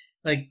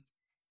 Like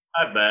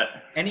I bet.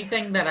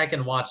 Anything that I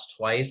can watch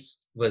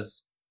twice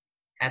was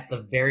at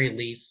the very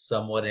least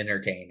somewhat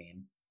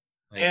entertaining.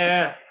 Like,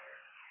 yeah.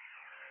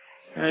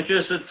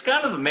 It's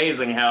kind of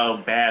amazing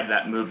how bad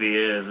that movie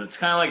is. It's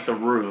kind of like The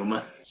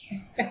Room.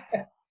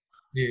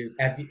 Dude,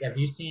 have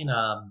you seen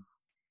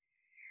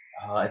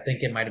I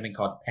think it might have been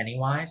called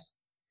Pennywise,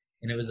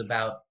 and it was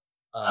about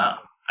I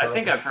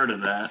think I've heard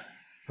of that.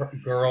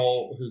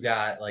 Girl who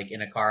got like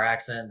in a car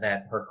accident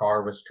that her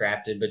car was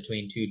trapped in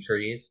between 2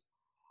 trees.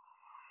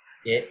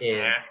 It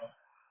is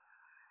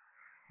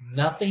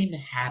nothing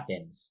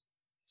happens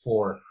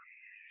for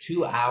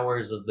 2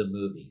 hours of the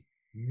movie.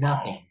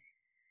 Nothing.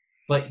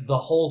 But the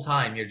whole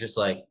time you're just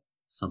like,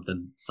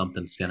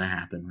 something's gonna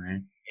happen,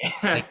 right?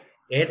 Like,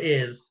 it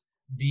is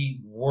the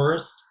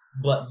worst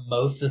but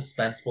most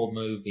suspenseful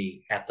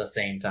movie at the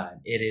same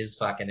time. It is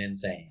fucking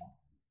insane.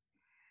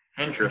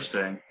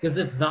 Interesting. Because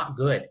it's not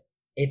good.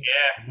 It's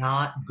Yeah.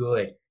 not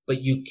good.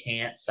 But you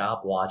can't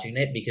stop watching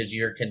it because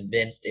you're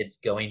convinced it's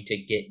going to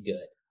get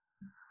good.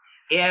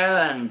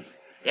 Yeah, and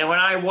when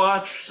I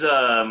watched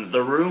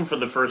The Room for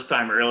the first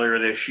time earlier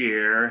this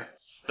year,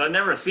 I'd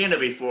never seen it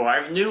before.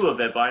 I knew of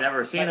it, but I'd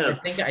never seen it.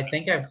 I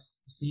think I've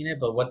seen it,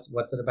 but what's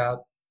it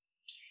about?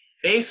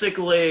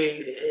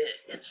 Basically,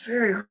 it's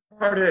very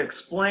hard to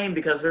explain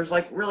because there's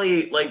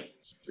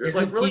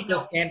Isn't people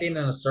standing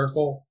in a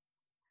circle?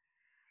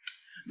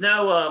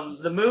 No,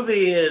 the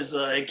movie is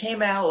it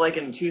came out like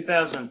in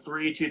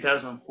 2003,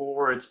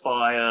 2004. It's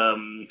by a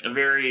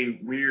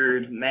very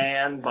weird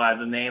man by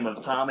the name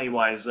of Tommy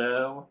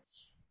Wiseau.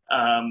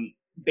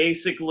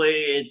 Basically,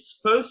 it's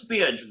supposed to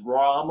be a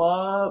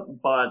drama,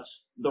 but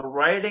the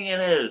writing in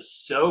it is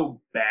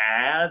so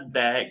bad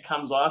that it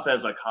comes off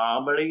as a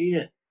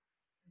comedy.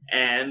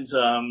 And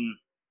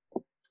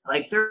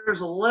like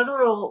there's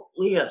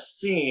literally a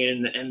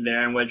scene in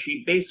there in which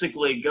he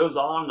basically goes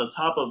on the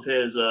top of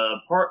his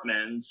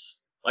apartment,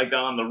 like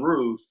on the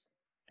roof,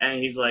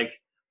 and he's like,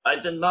 "I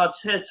did not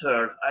hit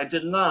her. I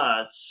did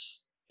not.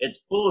 It's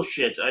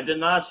bullshit. I did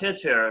not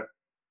hit her.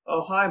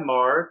 Oh, hi,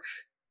 Mark."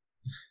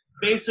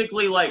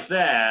 Basically like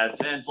that,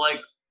 and it's like,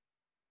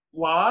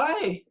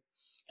 why?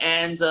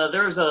 And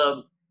there's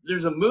a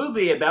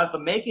movie about the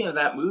making of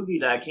that movie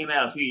that came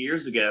out a few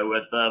years ago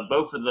with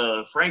both of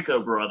the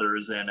Franco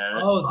brothers in it.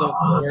 Oh, the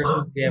worst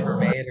movie ever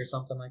made, or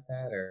something like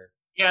that, or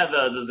yeah,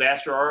 the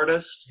Disaster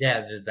Artist.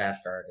 Yeah, the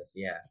Disaster Artist.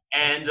 Yeah.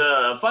 And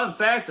fun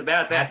fact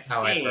about that That's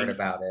how scene, I heard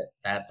about it.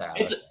 That's how.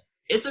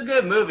 It's a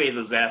good movie,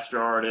 The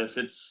Disaster Artist.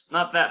 It's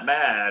not that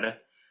bad.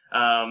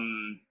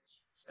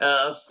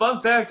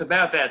 Fun fact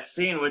about that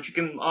scene, which you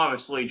can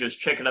obviously just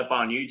check it up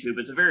on YouTube.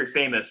 It's a very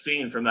famous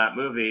scene from that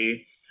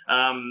movie.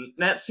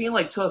 That scene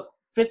like took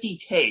 50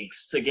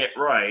 takes to get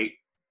right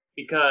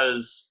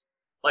because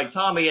like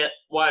Tommy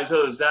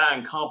Wiseau is that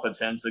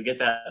incompetent to get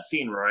that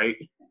scene right.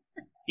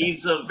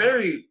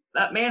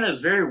 That man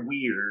is very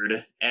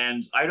weird,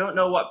 and I don't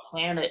know what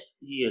planet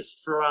he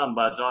is from,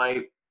 but I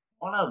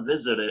want to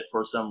visit it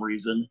for some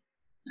reason.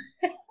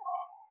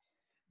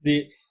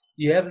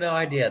 You have no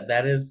idea.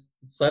 That is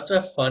such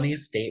a funny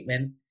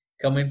statement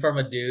coming from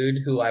a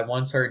dude who I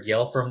once heard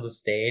yell from the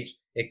stage.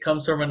 It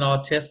comes from an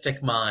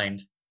autistic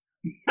mind.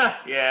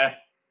 Yeah.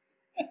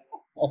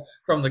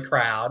 From the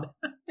crowd.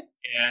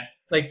 Yeah.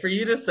 Like for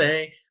you to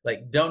say,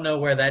 like, don't know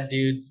where that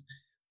dude's,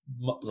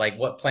 like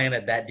what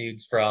planet that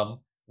dude's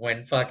from,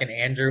 when fucking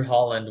Andrew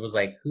Holland was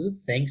like, who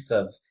thinks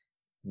of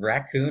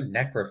raccoon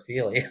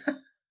necrophilia?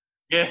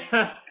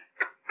 Yeah.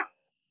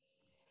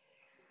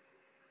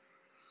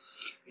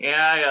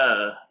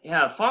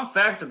 Yeah, fun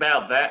fact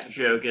about that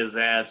joke is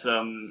that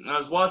I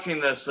was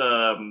watching this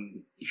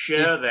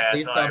show that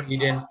Please tell me you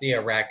didn't see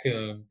a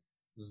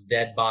raccoon's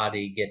dead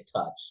body get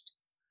touched.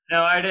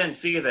 No, I didn't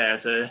see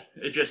that.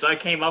 I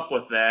came up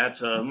with that.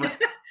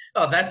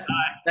 Oh,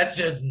 that's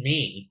just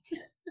me.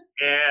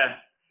 Yeah,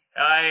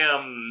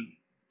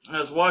 I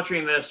was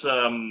watching this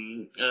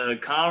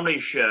comedy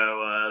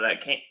show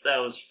that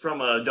was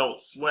from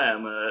Adult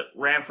Swim. It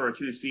ran for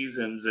 2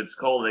 seasons. It's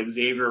called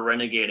Xavier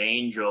Renegade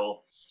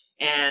Angel,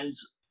 and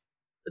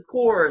of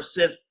course,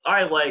 if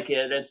I like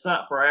it, it's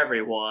not for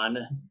everyone.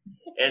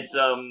 It's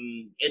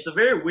a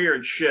very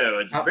weird show.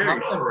 It's how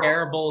very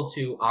comparable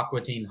to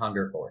Aqua Teen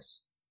Hunger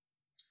Force.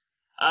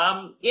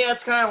 Yeah,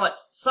 it's kind of like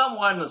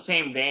somewhat in the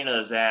same vein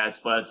as that,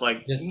 but it's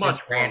like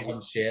just random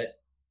shit.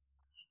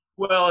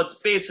 Well, it's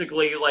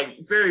basically like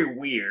very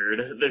weird.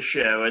 The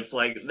show. It's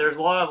like there's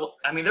a lot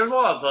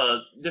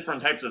of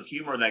different types of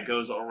humor that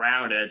goes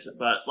around it,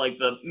 but like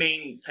the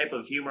main type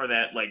of humor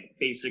that like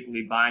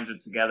basically binds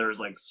it together is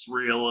like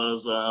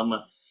surrealism,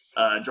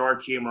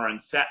 dark humor, and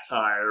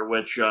satire,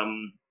 which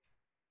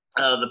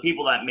the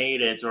people that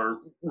made it are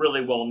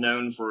really well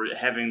known for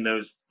having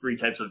those 3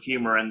 types of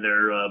humor in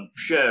their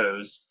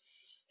shows.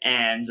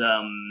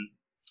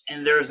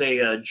 And there's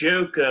a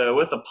joke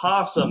with a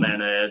possum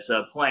in it,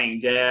 playing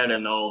dead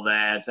and all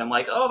that. I'm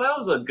like, oh, that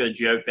was a good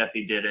joke that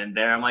they did in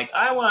there. I'm like,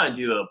 I want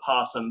to do a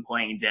possum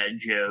playing dead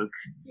joke.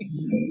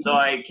 So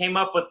I came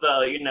up with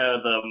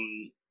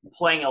the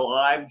playing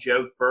alive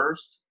joke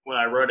first when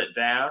I wrote it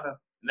down.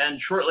 Then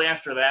shortly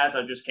after that,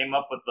 I just came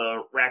up with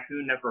the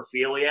raccoon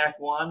necrophiliac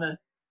one.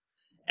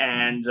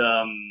 And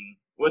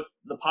with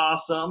the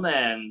possum,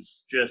 and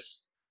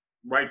just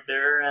right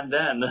there and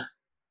then.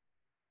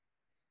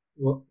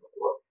 Well,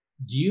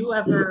 do you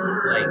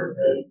ever like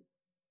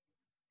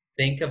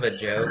think of a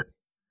joke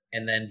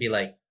and then be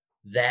like,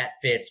 that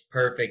fits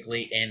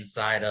perfectly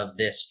inside of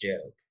this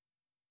joke?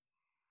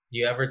 Do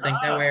you ever think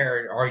that way,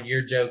 or are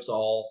your jokes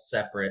all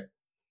separate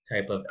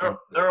type of?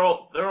 They're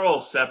all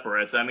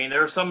separate. I mean,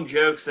 there are some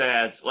jokes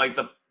that, like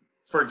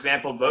for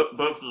example,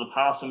 both of the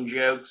possum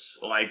jokes,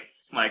 like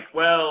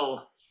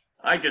well,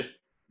 I just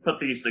put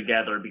these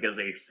together because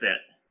they fit.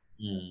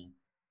 Mm.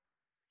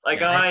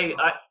 Like Yeah,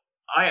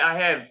 I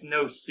have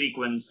no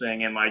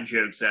sequencing in my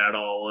jokes at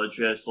all. It's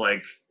just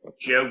like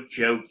joke,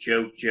 joke,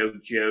 joke,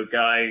 joke, joke.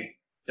 I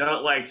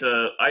don't like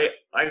to.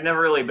 I've never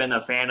really been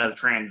a fan of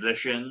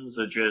transitions.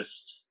 It's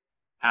just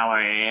how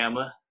I am.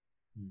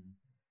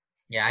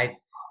 Yeah,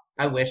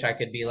 I wish I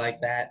could be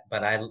like that,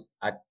 but I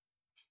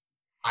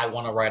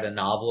want to write a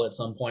novel at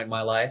some point in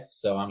my life,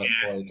 so I'm a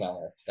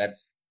storyteller.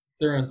 That's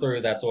through and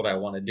through. That's what I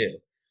want to do.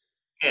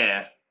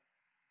 Yeah.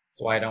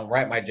 So I don't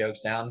write my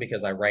jokes down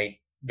because I write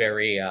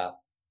very,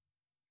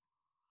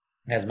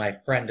 as my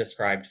friend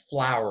described,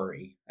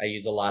 flowery. I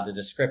use a lot of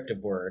descriptive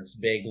words,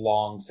 big,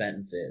 long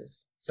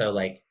sentences. So,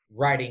 like,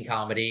 writing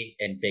comedy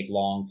and big,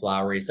 long,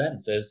 flowery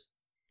sentences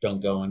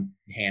don't go in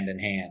hand.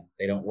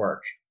 They don't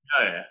work.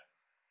 Oh, yeah.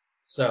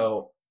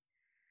 So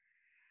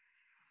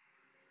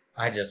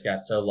I just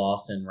got so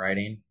lost in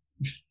writing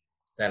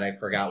that I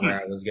forgot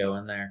where I was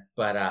going there.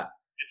 But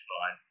It's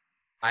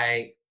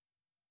fine.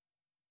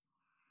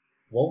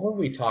 What were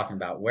we talking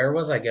about? Where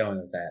was I going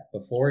with that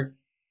before?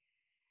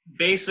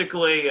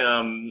 Basically,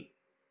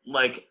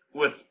 like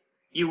with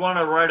you want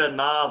to write a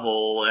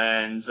novel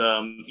and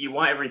you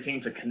want everything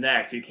to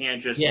connect. You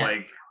can't just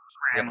like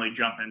randomly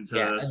jump into.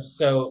 Yeah.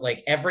 So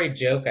like every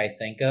joke I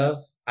think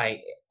of,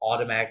 I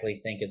automatically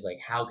think is like,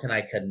 how can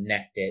I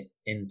connect it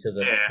into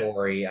the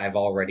story I've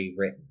already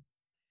written?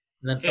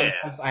 And then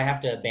sometimes I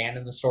have to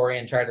abandon the story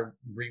and try to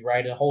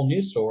rewrite a whole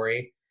new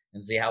story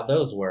and see how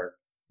those work.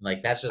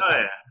 Like that's just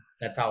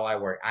that's how I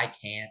work. I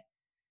can't.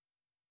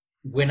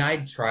 When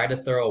I try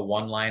to throw a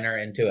one-liner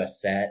into a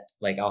set,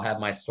 like I'll have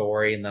my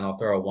story and then I'll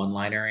throw a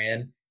one-liner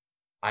in,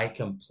 I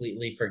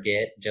completely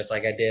forget, just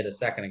like I did a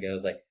second ago,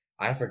 it's like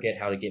I forget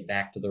how to get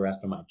back to the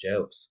rest of my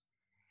jokes.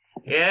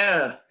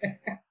 Yeah.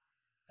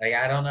 Like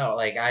I don't know,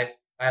 like I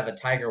have a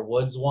Tiger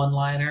Woods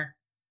one-liner,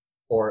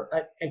 or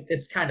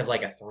it's kind of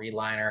like a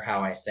three-liner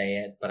how I say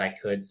it, but I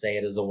could say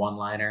it as a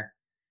one-liner.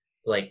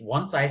 Like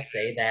once I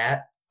say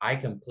that, I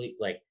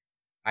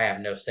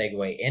have no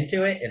segue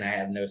into it and I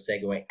have no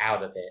segue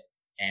out of it.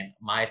 And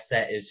my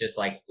set is just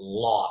like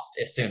lost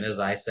as soon as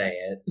I say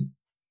it.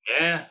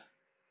 Yeah.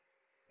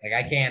 Like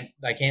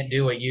I can't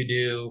do what you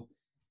do.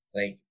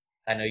 Like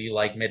I know you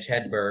like Mitch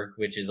Hedberg,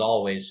 which is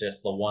always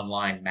just the one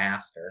line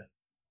master.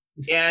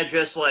 Yeah,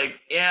 just like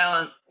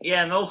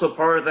and also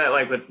part of that,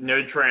 like with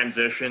no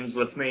transitions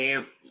with me,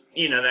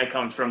 that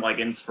comes from like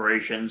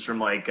inspirations from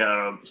like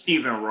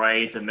Stephen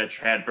Wright and Mitch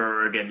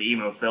Hedberg and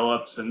Emo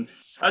Phillips, and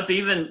that's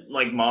even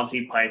like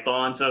Monty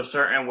Python to a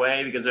certain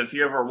way, because if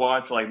you ever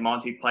watch like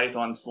Monty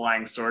Python's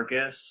Flying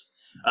Circus,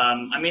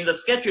 I mean the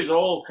sketches are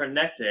all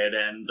connected,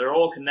 and they're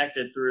all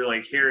connected through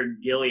like Terry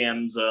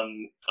Gilliam's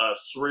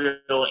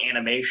surreal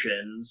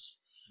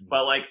animations,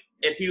 but like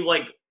if you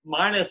like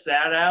minus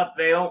that out,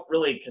 they don't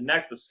really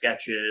connect the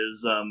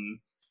sketches.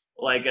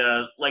 Like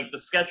the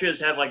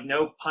sketches have like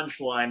no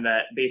punchline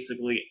that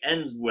basically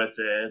ends with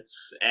it,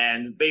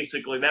 and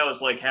basically that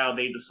was like how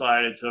they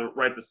decided to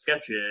write the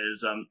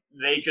sketches.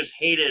 They just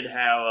hated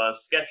how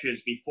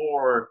sketches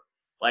before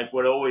like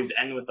would always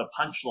end with a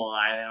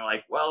punchline, and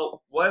like,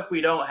 well, what if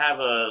we don't have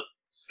a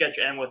sketch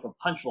end with a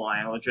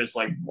punchline? It'll just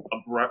like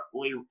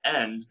abruptly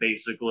end,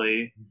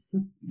 basically.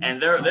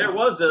 And there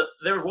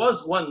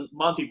was one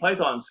Monty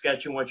Python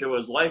sketch in which it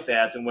was like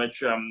that, in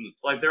which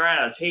like they're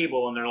at a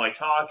table and they're like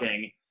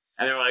talking.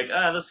 And they're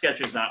like, this sketch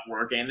is not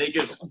working. They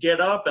just get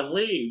up and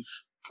leave.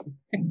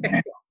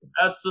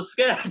 That's the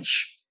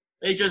sketch.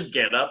 They just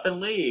get up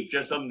and leave.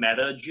 Just a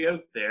meta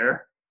joke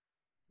there.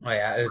 Oh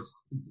yeah.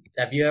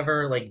 Have you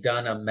ever like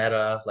done a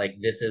meta, like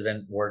this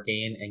isn't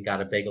working and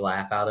got a big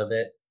laugh out of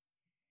it?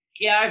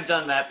 Yeah, I've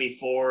done that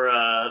before.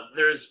 I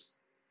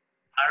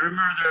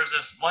remember there was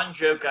this one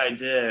joke I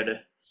did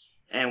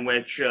in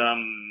which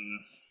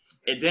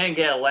it didn't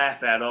get a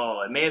laugh at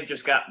all. It may have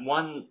just got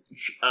one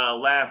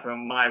laugh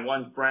from my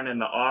one friend in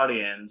the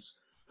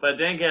audience, but it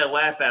didn't get a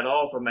laugh at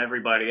all from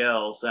everybody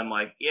else. I'm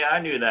like, yeah,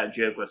 I knew that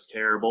joke was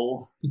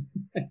terrible.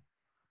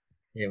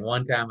 Yeah,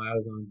 one time I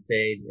was on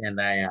stage and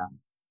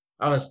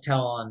I was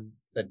telling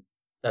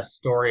the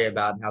story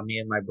about how me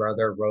and my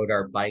brother rode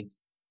our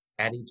bikes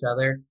at each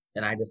other,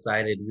 and I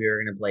decided we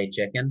were going to play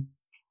chicken.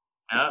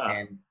 Oh.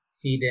 And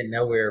he didn't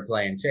know we were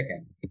playing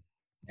chicken,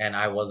 and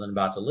I wasn't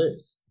about to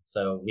lose.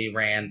 So we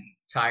ran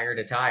tire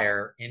to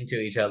tire into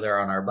each other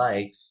on our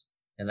bikes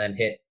and then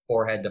hit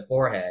forehead to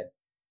forehead.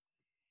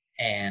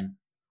 And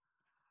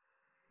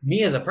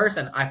me as a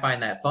person, I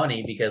find that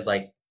funny because,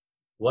 like,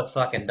 what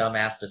fucking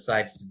dumbass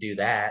decides to do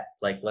that?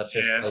 Like, let's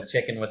just play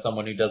chicken with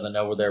someone who doesn't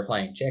know where they're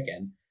playing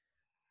chicken.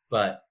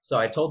 But so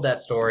I told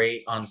that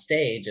story on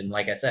stage, and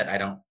like I said, I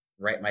don't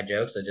write my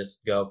jokes. I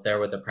just go up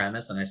there with the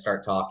premise and I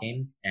start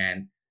talking,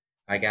 and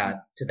I got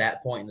to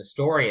that point in the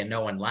story and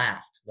no one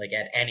laughed. Like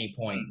at any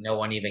point, no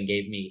one even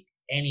gave me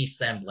any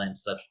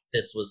semblance that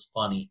this was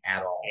funny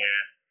at all.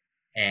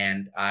 Yeah.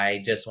 And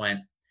I just went,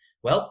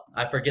 well,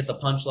 I forget the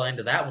punchline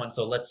to that one,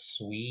 so let's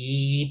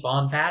sweep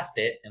on past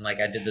it. And like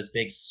I did this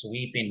big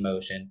sweeping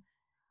motion.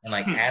 And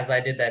like as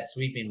I did that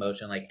sweeping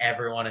motion, like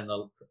everyone in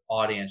the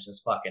audience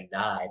just fucking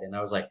died. And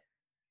I was like,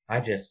 I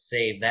just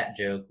saved that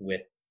joke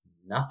with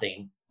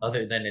nothing.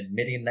 other than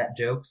admitting that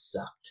joke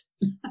sucked.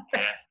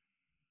 Yeah.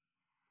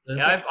 So it's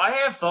Yeah, like, I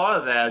have thought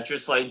of that,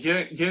 just like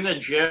doing a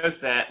joke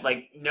that,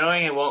 like,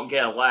 knowing it won't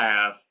get a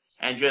laugh,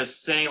 and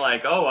just saying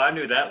like, "Oh, I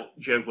knew that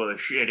joke was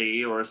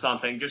shitty" or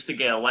something, just to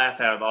get a laugh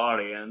out of the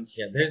audience.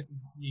 yeah,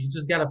 you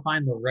just got to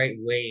find the right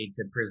way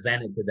to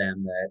present it to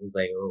them that is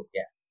like, oh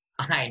yeah,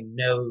 I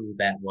know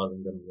that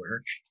wasn't going to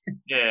work.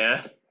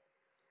 Yeah.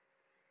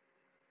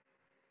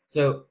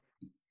 So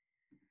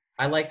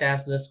I like to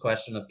ask this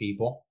question of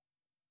people.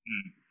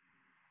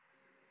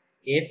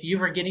 If you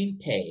were getting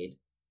paid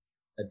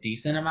a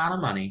decent amount of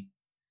money,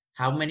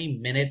 how many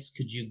minutes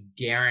could you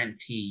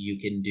guarantee you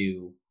can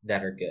do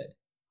that are good?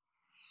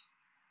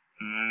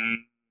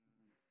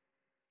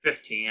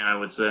 15, I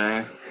would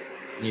say.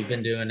 You've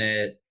been doing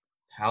it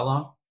how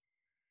long?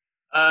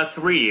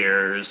 3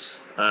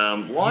 years.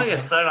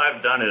 Longest set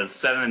I've done is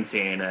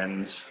 17,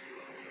 and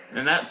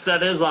that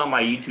set is on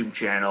my YouTube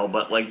channel,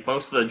 but like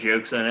most of the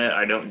jokes in it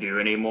I don't do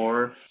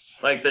anymore.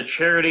 Like the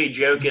charity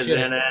joke is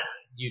in it.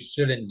 You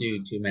shouldn't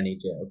do too many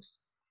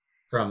jokes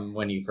from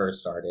when you first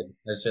started.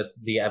 That's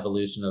just the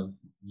evolution of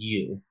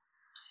you.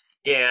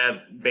 Yeah,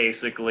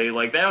 basically.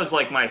 Like that was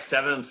like my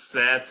 7th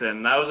set,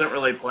 and I wasn't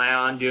really planning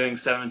on doing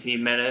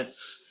 17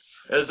 minutes.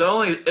 It was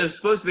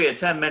supposed to be a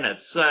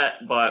 10-minute set,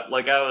 but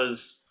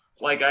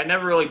I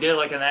never really did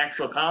like an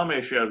actual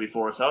comedy show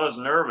before, so I was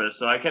nervous,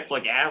 so I kept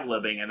like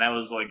ad-libbing, and that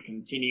was like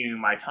continuing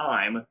my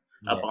time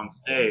up on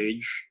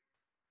stage.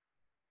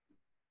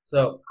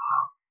 So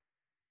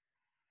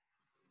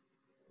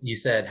you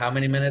said how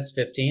many minutes?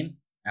 15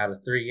 out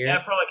of 3 years? Yeah,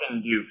 I probably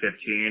can do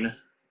 15.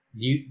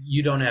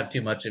 You don't have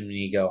too much of an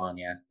ego on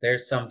you.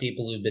 There's some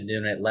people who've been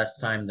doing it less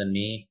time than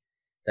me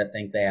that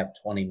think they have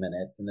 20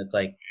 minutes, and it's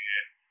like,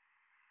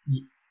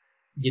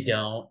 you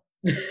don't.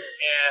 Yeah.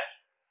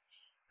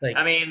 Like,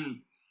 I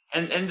mean,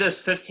 and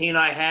this 15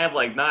 I have,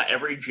 like, not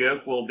every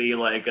joke will be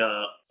like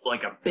a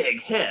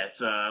big hit.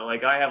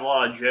 Like, I have a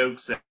lot of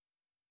jokes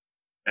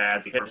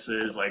that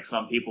versus, like,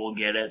 some people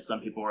get it,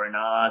 some people are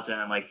not, and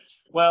I'm like,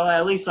 well,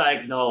 at least I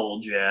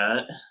acknowledge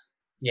it.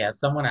 yeah,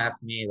 someone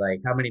asked me like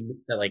how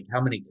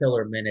many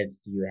killer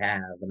minutes do you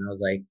have, and I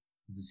was like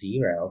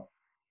 0.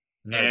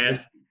 And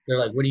they're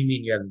like, what do you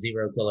mean you have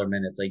 0 killer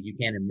minutes? Like you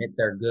can't admit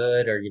they're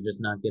good, or you're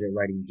just not good at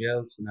writing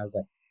jokes? And I was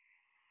like,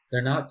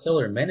 they're not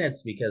killer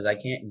minutes because I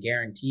can't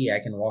guarantee I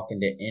can walk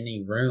into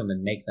any room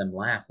and make them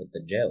laugh at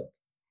the joke.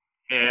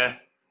 Yeah.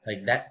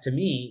 Like that, to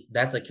me,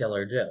 that's a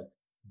killer joke.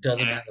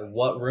 Doesn't matter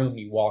what room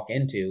you walk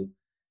into,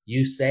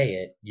 you say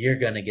it, you're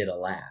gonna get a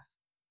laugh.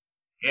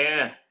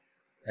 Yeah.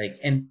 Like,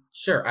 and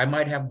sure, I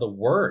might have the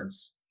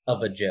words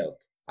of a joke.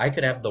 I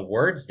could have the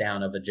words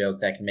down of a joke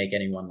that can make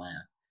anyone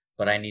laugh,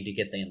 but I need to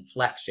get the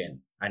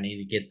inflection. I need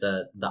to get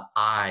the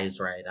eyes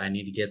right. I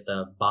need to get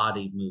the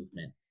body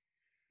movement.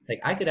 Like,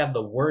 I could have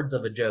the words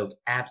of a joke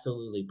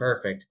absolutely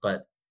perfect,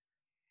 but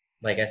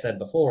like I said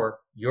before,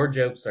 your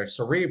jokes are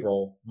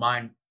cerebral.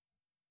 Mine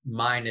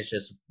is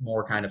just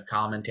more kind of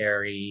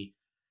commentary,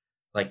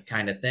 like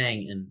kind of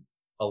thing. And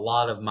a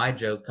lot of my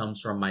joke comes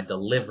from my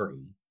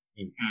delivery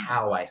and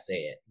how I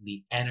say it,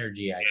 the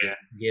energy I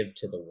give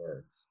to the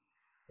words.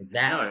 Like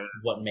that's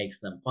what makes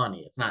them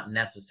funny. It's not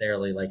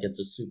necessarily like it's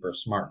a super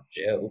smart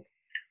joke.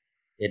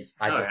 It's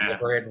I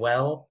deliver it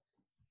well,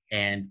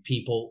 and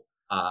people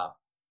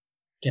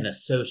can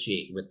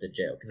associate with the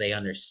joke. They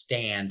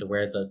understand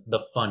where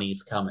the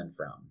funny's coming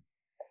from.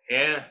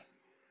 Yeah.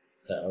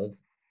 So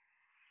it's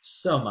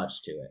so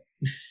much to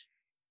it.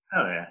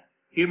 Oh yeah.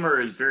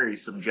 Humor is very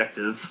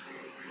subjective.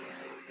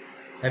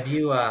 Have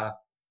you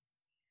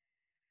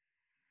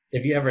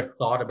ever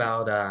thought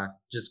about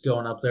just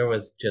going up there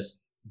with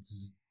just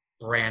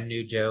brand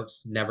new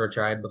jokes, never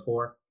tried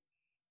before?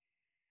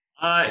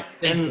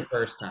 The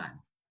first time.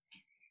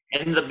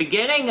 In the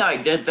beginning, I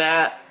did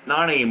that.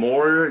 Not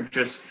anymore,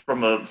 just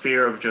from a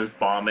fear of just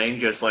bombing.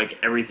 Just like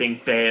everything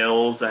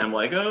fails, and I'm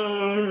like,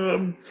 oh,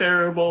 I'm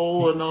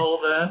terrible and all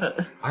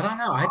that. I don't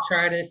know. I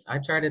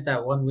tried it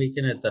that one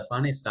weekend at the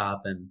Funny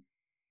Stop, and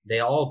they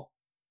all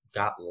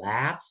got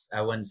laughs.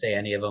 I wouldn't say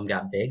any of them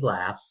got big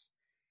laughs,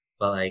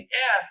 but like,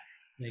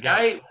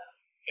 I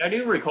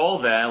do recall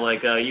that.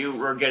 Like, you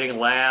were getting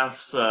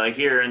laughs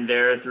here and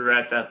there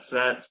throughout that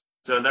set.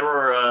 So there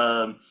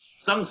were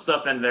some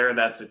stuff in there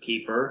that's a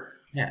keeper.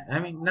 Yeah, I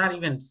mean, not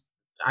even.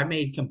 I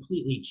made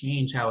completely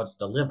change how it's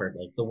delivered.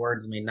 Like the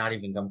words may not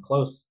even come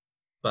close,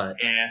 but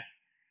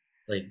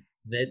like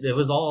it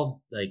was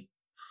all like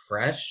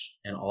fresh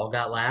and all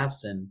got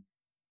laughs. And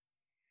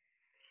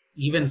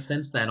even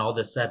since then, all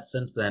the sets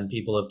since then,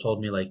 people have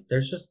told me like,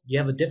 you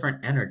have a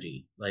different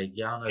energy. Like,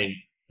 I don't know,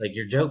 like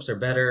your jokes are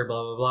better,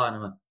 blah, blah, blah. And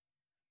I'm like,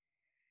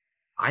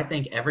 I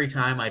think every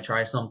time I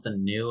try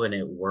something new and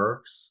it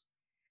works,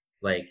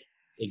 like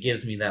it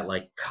gives me that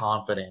like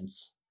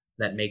confidence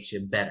that makes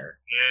you better.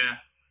 Yeah.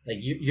 Like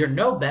you're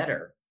no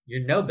better.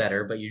 You're no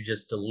better, but you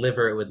just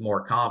deliver it with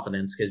more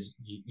confidence because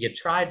you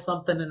tried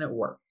something and it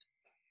worked.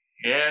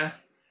 Yeah.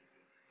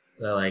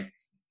 So like,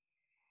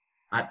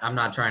 I'm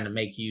not trying to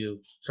make you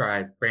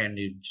try brand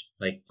new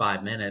like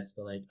 5 minutes,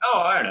 but like. Oh,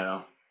 I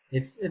know.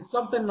 It's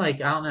something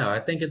like, I don't know. I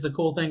think it's a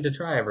cool thing to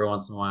try every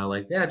once in a while.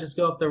 Like, yeah, just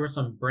go up there with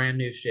some brand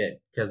new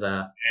shit. Because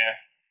Yeah.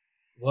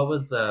 what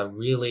was the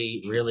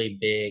really really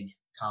big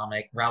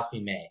comic?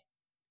 Ralphie May.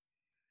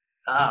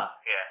 Ah,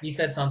 yeah. He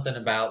said something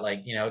about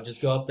like,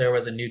 just go up there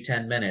with a new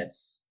 10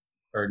 minutes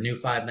or new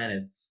 5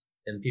 minutes,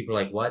 and people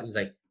are like, what? He's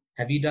like,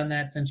 have you done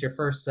that since your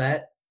first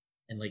set?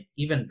 And like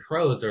even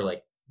pros are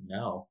like,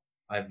 no,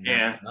 I've never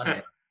Yeah. done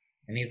it.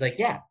 And he's like,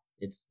 yeah,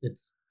 it's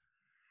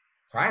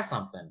try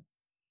something.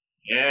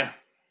 Yeah.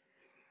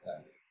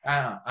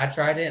 I don't know. I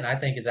tried it and I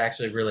think it's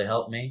actually really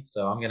helped me.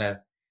 So I'm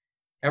gonna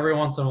every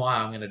once in a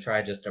while I'm gonna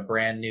try just a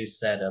brand new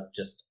set of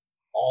just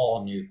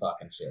all new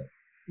fucking shit.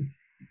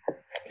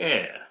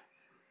 Yeah.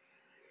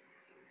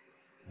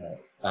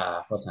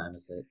 What time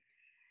is it?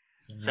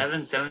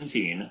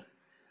 7:17.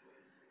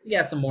 You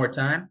got some more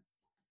time.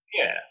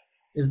 Yeah.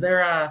 Is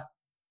there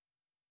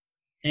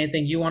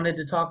anything you wanted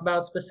to talk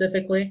about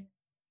specifically?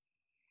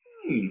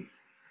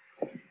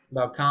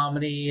 About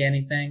comedy,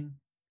 anything?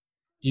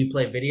 Do you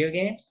play video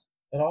games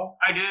at all?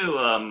 I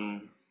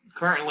do.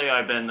 Currently,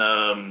 I've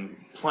been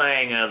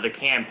playing the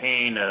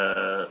campaign.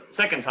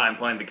 Second time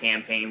playing the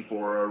campaign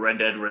for Red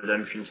Dead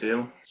Redemption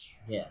 2.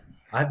 Yeah.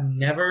 I've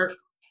never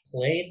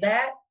played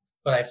that,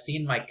 but I've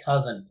seen my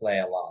cousin play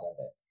a lot of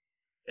it.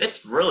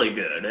 It's really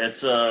good.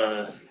 It's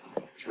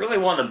really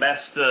one of the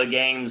best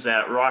games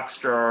that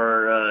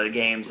Rockstar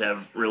Games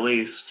have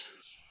released.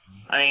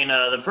 I mean,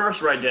 the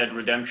first Red Dead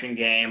Redemption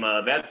game,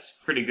 that's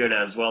pretty good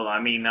as well. I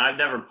mean, I've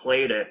never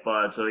played it,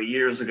 but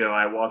years ago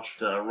I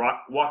watched a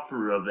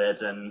walkthrough of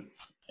it, and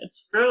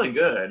it's really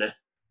good.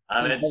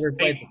 So you've never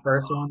played the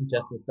first one,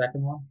 just the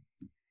second one?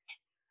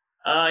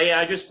 Yeah,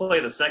 I just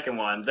played the second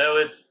one.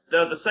 Though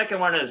the second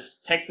one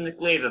is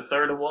technically the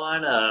third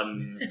one,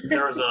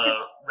 there was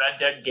a Red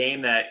Dead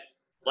game that,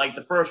 like,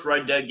 the first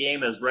Red Dead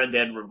game is Red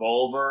Dead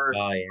Revolver.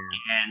 Oh, yeah.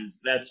 And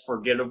that's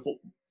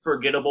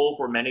forgettable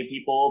for many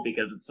people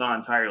because it's not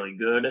entirely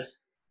good.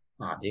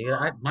 Oh, dude,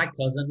 my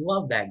cousin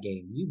loved that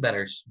game. You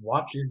better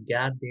watch your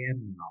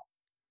goddamn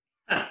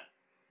mouth.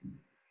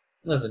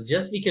 Listen,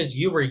 just because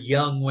you were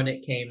young when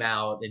it came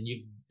out and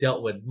you've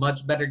dealt with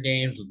much better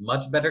games with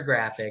much better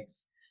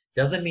graphics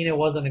doesn't mean it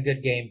wasn't a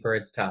good game for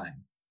its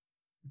time.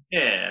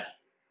 Yeah.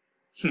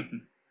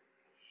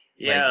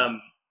 Yeah,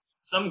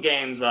 some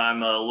games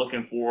I'm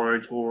looking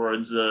forward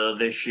towards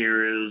this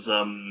year is,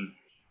 I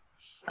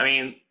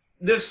mean,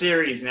 this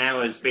series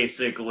now is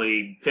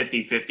basically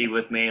 50-50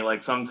 with me.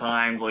 Like,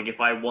 sometimes, like, if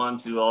I want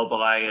to, I'll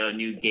buy a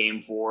new game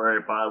for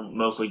it, but I'll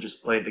mostly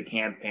just play the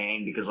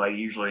campaign because I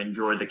usually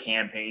enjoy the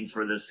campaigns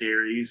for this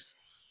series.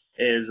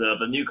 Is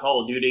the new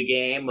Call of Duty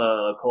game,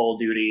 Call of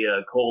Duty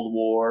Cold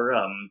War.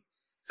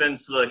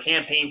 Since the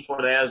campaign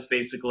for that is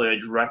basically a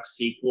direct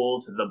sequel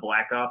to the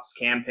Black Ops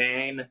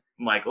campaign,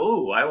 I'm like,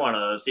 oh, I want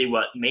to see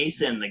what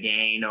Mason and the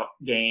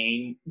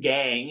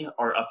gang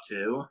are up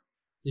to.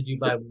 Did you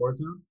buy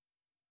Warzone?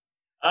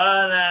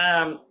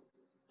 I'm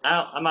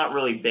not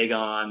really big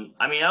on.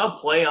 I mean, I'll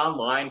play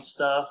online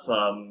stuff.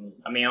 I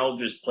mean, I'll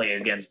just play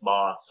against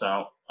bots.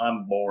 So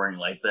I'm boring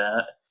like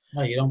that.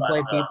 No, you don't play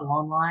people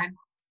online?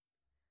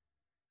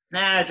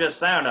 Nah, I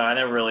don't know. I've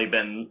never really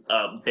been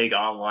a big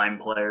online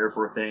player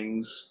for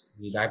things.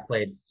 Dude, I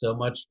played so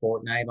much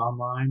Fortnite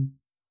online,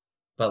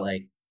 but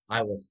like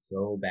I was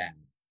so bad.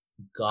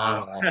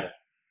 God awful.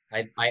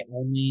 I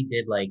only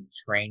did like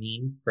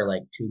training for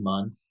like 2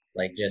 months,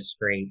 like just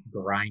straight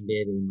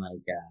grinded in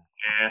like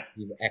Yeah.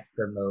 these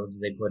extra modes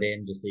they put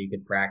in just so you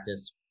could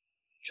practice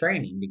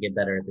training to get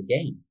better at the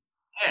game.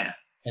 Yeah.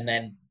 And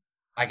then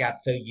I got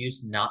so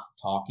used to not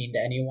talking to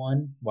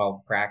anyone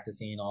while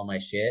practicing all my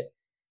shit.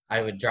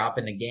 I would drop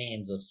into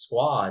games of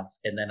squads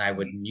and then I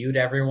would mute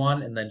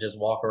everyone and then just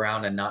walk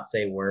around and not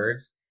say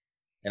words.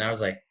 And I was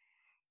like,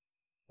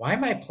 why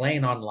am I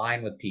playing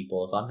online with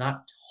people if I'm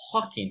not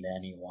talking to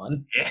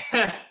anyone?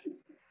 Yeah.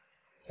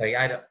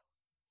 Like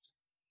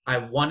I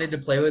wanted to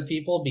play with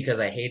people because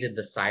I hated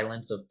the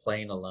silence of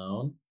playing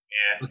alone.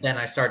 Yeah. But then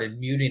I started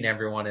muting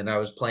everyone and I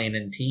was playing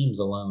in teams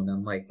alone.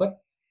 I'm like,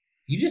 what?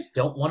 You just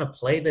don't want to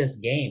play this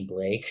game,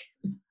 Blake.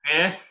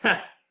 Yeah.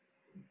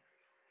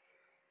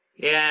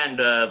 Yeah,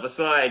 and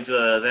besides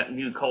that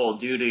new Call of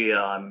Duty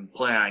I'm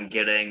planning on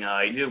getting,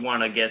 I do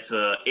want to get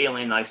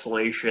Alien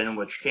Isolation,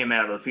 which came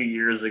out a few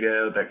years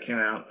ago. That came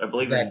out, I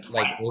believe, Is in that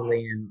like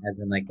Alien,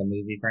 as in like the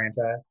movie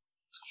franchise?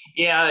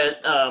 Yeah,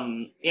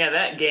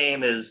 that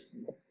game is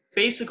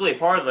basically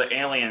part of the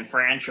Alien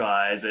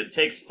franchise. It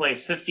takes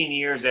place 15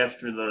 years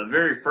after the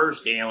very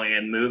first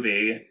Alien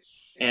movie,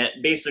 and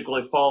it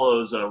basically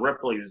follows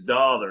Ripley's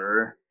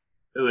daughter,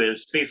 who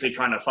is basically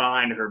trying to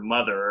find her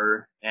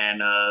mother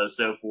and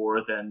so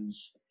forth. And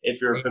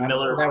if you're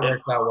familiar, that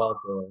worked out well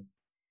for her.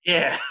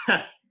 Yeah,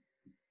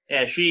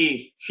 yeah,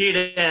 she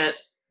didn't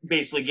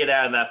basically get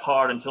out of that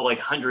part until like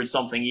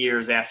 100-something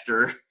years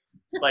after,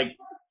 like.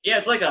 Yeah,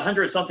 it's like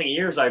 100-something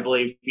years, I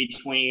believe,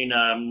 between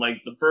like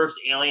the first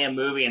Alien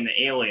movie and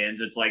the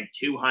Aliens. It's like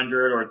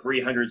 200 or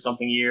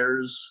 300-something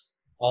years.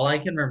 All I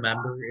can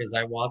remember is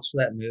I watched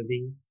that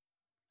movie.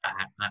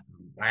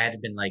 I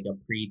had been like a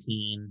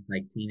preteen,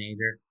 like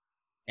teenager,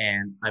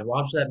 And I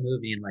watched that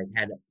movie and like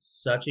had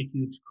such a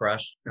huge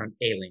crush on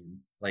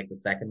Aliens, like the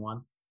second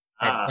one.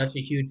 I had Ah, such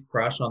a huge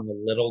crush on the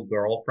little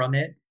girl from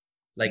it.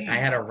 Like I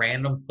had a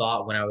random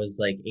thought when I was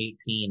like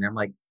 18. I'm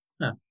like,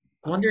 huh,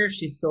 wonder if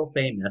she's still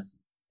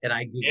famous. And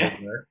I yeah,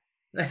 Googled her.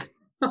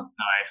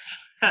 nice.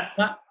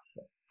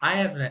 I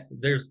haven't.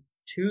 There's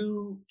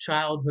two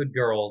childhood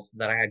girls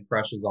that I had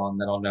crushes on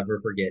that I'll never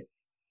forget.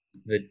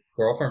 The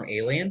girl from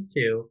Aliens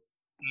 2,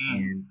 Mm.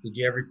 and did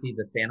you ever see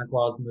the Santa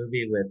Claus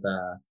movie with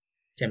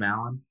Tim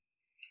Allen?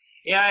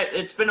 Yeah,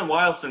 it's been a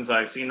while since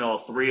I've seen all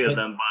three of But,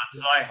 them,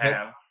 but I but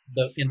have.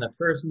 in the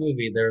first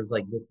movie, there was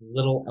like this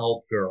little elf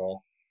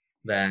girl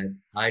that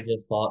I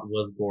just thought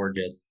was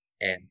gorgeous,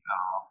 and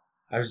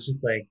I was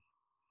just like,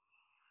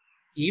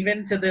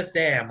 even to this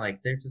day, I'm like,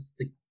 they're just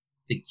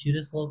the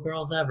cutest little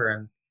girls ever,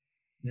 and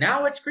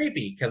now it's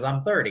creepy because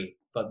I'm 30.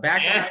 But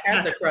back when Yeah. I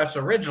had the crush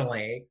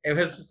originally, it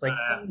was just like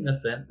so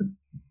innocent.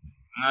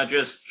 I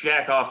just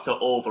jack off to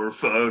older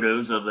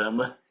photos of them.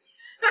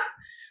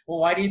 Well,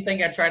 why do you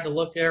think I tried to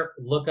look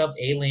up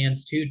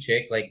Aliens 2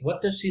 chick? Like,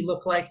 what does she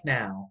look like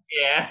now?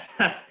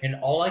 Yeah. And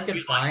all I could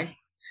She's like- find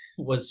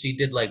was she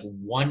did like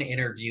one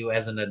interview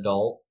as an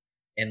adult,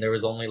 and there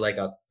was only like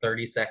a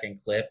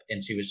 30-second clip,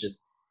 and she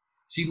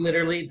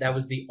literally, that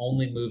was the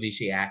only movie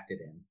she acted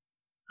in,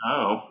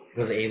 Oh.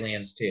 was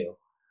Aliens 2.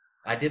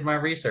 I did my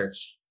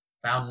research,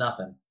 found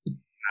nothing.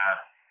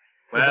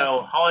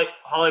 Well,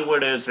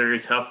 Hollywood is very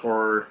tough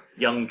for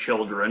young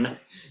children.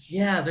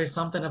 Yeah, there's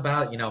something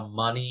about,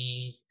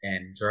 money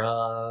and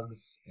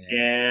drugs and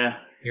Yeah.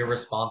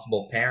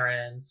 irresponsible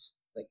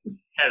parents. Like,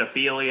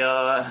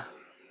 Pedophilia.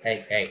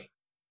 hey,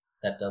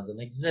 that doesn't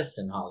exist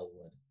in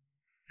Hollywood.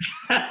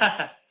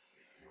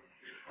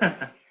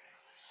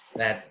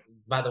 That's,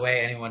 by the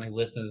way, anyone who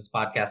listens to this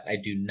podcast, I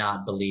do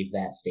not believe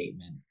that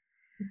statement.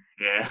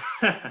 Yeah.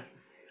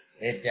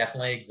 It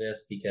definitely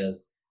exists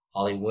because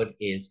Hollywood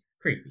is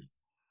creepy.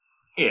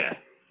 Yeah.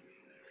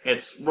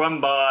 It's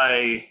run by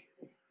a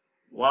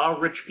lot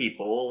of rich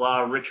people, a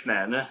lot of rich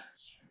men,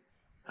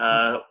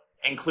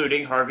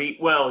 including Harvey.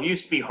 Well,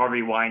 used to be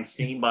Harvey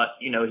Weinstein, but,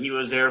 he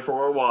was there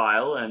for a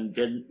while and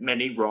did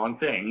many wrong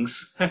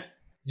things. At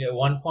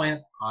one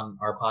point on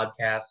our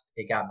podcast,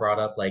 it got brought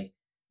up like,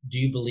 do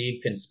you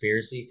believe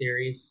conspiracy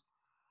theories?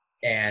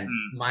 And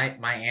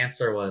my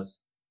answer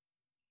was,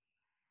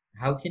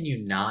 how can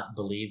you not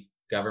believe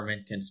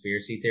government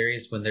conspiracy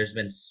theories when there's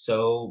been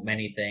so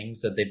many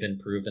things that they've been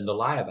proven to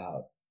lie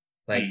about?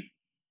 Like,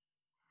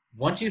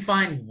 once you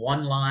find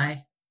one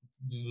lie,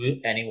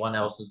 anyone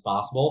else is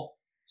possible.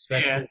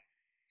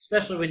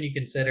 Especially when you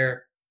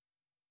consider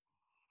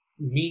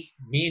me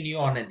and you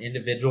on an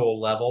individual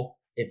level.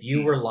 If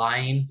you were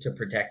lying to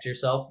protect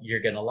yourself,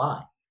 you're gonna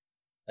lie.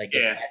 Like,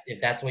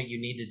 if that's what you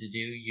needed to do,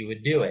 you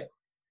would do it.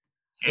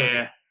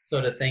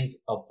 So to think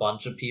a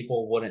bunch of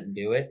people wouldn't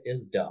do it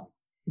is dumb.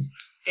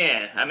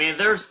 Yeah, I mean,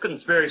 there's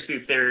conspiracy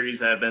theories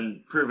that have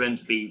been proven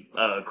to be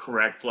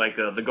correct, like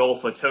the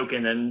Gulf of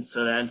Tonkin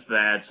incident,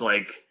 that's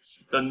like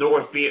the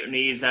North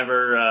Vietnamese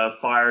never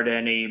fired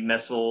any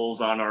missiles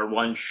on our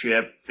one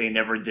ship. They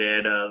never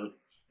did.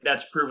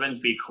 That's proven to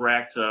be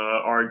correct.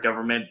 Our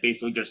government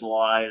basically just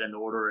lied in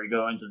order to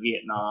go into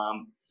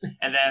Vietnam.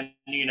 And then,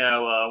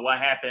 what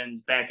happened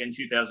back in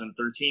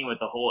 2013 with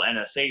the whole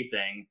NSA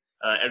thing.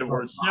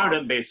 Edward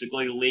Snowden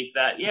basically leaked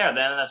that, the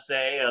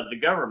NSA, the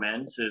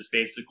government, is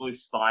basically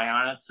spying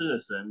on its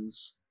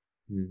citizens.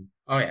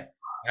 Oh, yeah.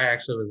 I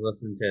actually was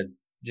listening to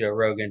Joe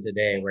Rogan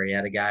today where he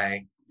had a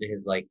guy,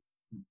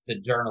 the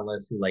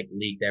journalist who,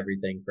 leaked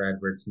everything for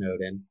Edward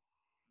Snowden.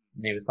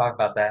 And he was talking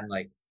about that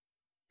and,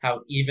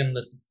 how even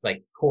this,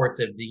 courts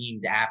have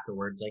deemed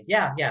afterwards,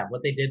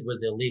 what they did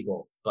was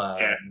illegal,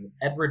 but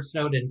Edward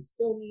Snowden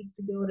still needs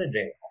to go to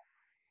jail.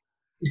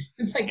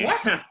 It's like,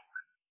 what?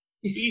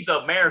 He's an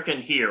American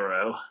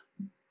hero.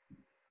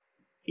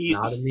 He's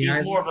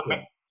more of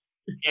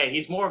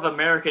he's more of an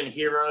American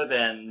hero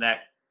than that.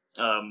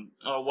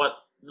 What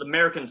the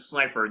American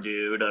Sniper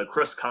dude,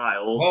 Chris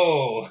Kyle.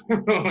 Oh,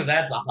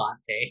 that's a hot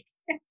take.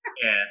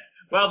 Yeah.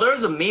 Well,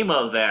 there's a meme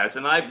of that,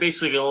 and I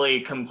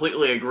basically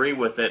completely agree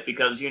with it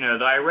because the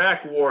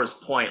Iraq War is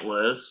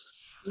pointless.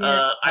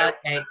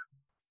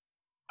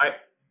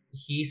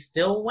 He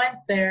still went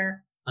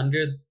there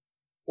under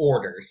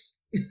orders.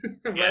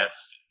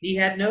 Yes. He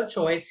had no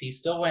choice. He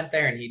still went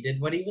there and he did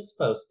what he was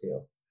supposed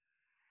to.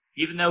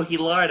 Even though he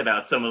lied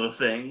about some of the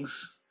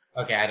things.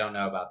 Okay, I don't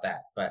know about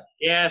that, but...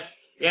 Yeah,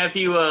 if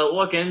you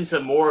look into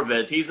more of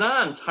it, he's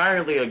not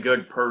entirely a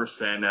good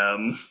person.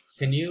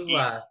 Can you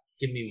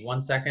give me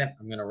 1 second?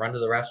 I'm going to run to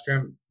the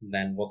restroom, and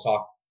then we'll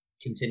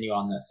continue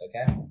on this,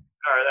 okay?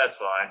 Alright, that's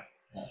fine.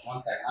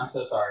 1 second. I'm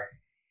so sorry.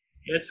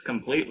 It's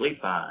completely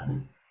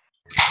fine.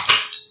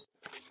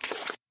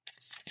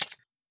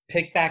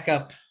 Pick back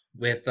up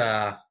with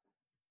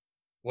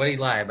what did he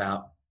lie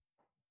about?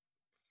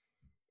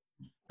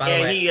 By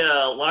the way, he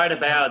lied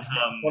about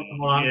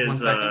one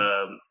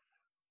second.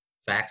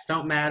 Facts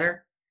don't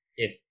matter.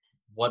 If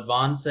what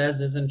Vaughn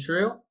says isn't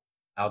true,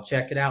 I'll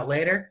check it out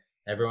later.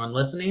 Everyone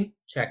listening,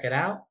 check it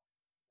out.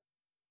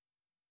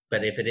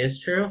 But if it is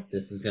true,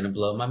 this is going to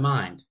blow my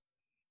mind.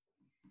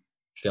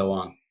 Go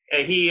on.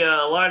 He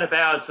lied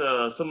about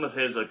some of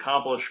his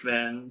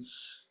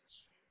accomplishments,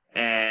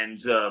 and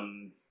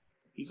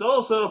he's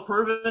also a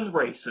proven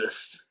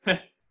racist.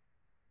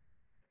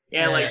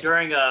 Yeah, like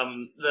during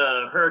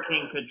the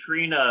Hurricane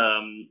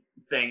Katrina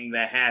thing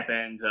that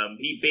happened,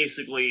 he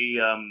basically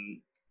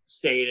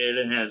stated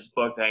in his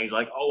book that he's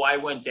like, oh, I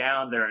went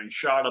down there and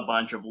shot a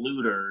bunch of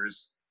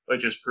looters,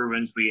 which is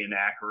proven to be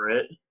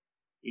inaccurate.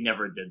 He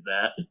never did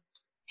that.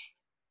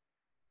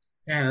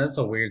 Yeah, that's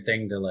a weird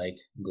thing to, like,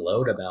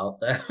 gloat about,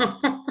 though.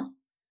 Yeah,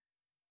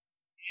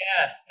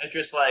 it's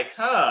just like,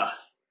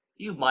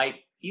 you might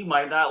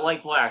not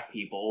like black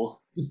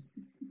people.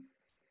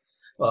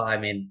 Well, I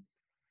mean,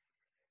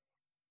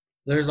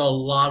 there's a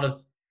lot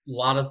of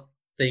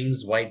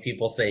things white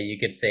people say you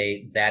could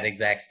say that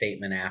exact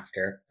statement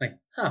after. Like,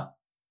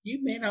 you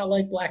may not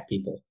like black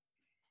people.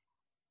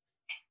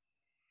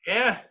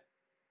 Yeah.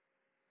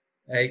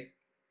 Like,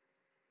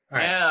 all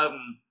right. Yeah,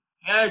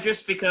 yeah,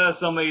 just because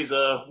somebody's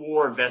a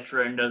war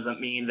veteran doesn't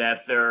mean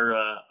that they're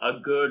a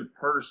good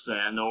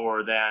person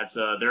or that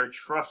they're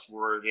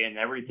trustworthy and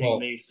everything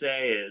they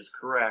say is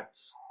correct.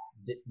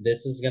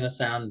 This is going to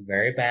sound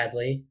very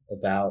badly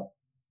about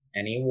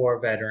any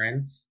war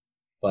veterans,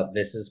 but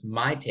this is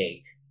my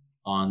take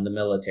on the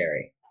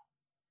military.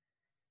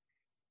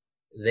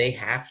 They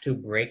have to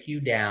break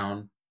you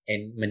down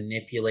and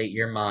manipulate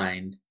your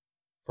mind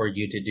for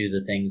you to do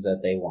the things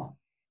that they want.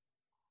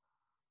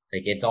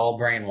 Like, it's all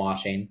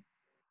brainwashing.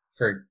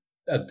 For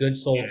a good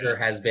soldier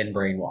has been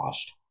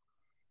brainwashed.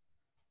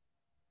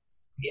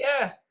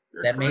 Yeah,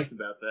 you're correct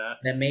about that.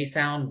 That may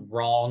sound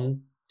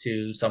wrong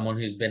to someone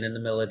who's been in the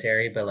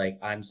military, but, like,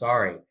 I'm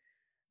sorry.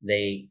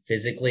 They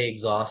physically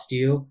exhaust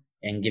you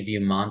and give you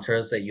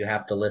mantras that you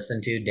have to listen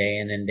to day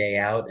in and day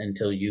out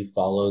until you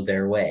follow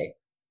their way.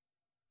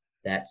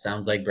 That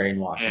sounds like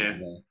brainwashing to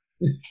me.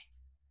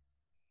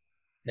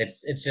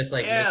 It's just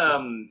like...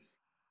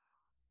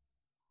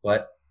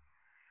 What?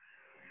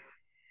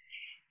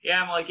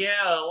 Yeah, I'm like,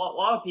 a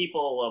lot of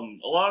people,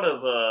 a lot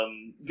of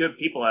good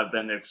people have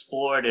been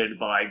exploited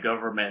by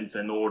governments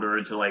in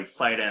order to, like,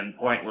 fight in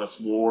pointless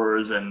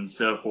wars and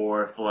so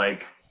forth.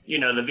 Like, you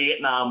know, the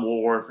Vietnam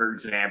War, for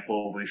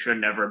example, we should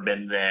never have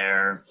been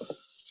there.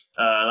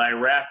 The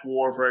Iraq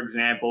War, for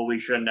example, we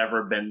should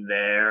never have been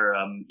there.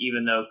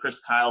 Even though Chris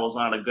Kyle is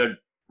not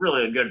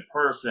really a good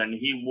person,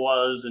 he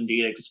was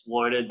indeed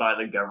exploited by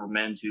the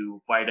government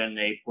to fight in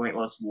a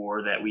pointless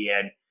war that we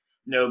had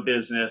no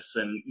business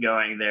in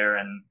going there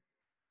and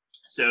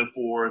so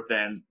forth,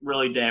 and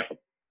really didn't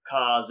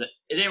cause a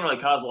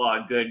lot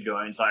of good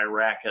going to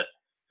Iraq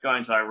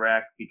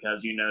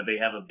because, you know, they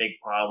have a big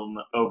problem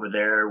over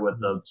there with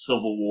the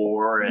civil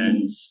war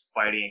and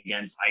fighting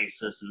against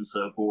ISIS and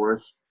so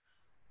forth.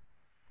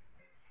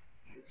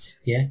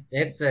 Yeah,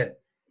 it's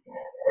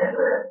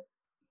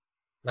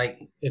like,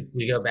 if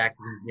we go back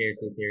to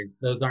conspiracy theories,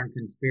 those aren't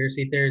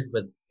conspiracy theories,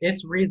 but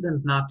it's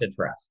reasons not to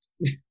trust.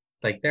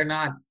 Like, they're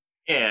not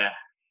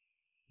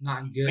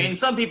not good. I mean,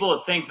 some people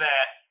would think that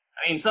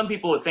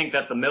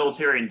the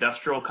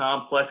military-industrial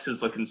complex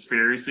is a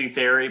conspiracy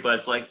theory, but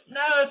it's like,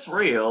 no, it's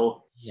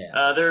real.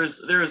 Yeah.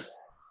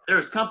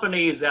 There's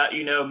companies that,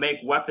 you know, make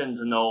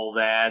weapons and all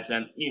that,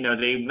 and, you know,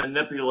 they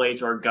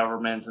manipulate our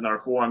government and our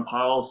foreign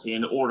policy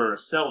in order to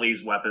sell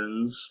these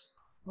weapons.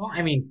 Well,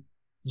 I mean,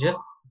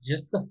 just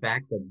the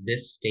fact that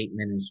this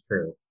statement is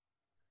true.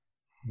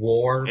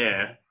 War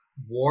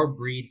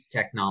breeds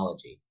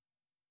technology.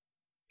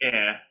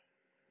 Yeah.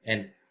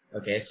 And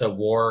okay, so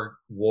war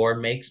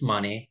makes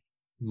money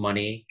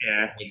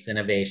makes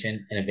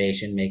innovation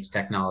makes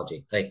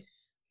technology. Like,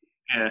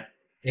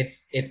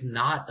 it's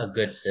not a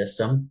good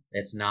system.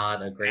 It's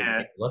not a great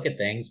way to look at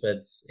things,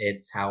 but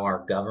it's how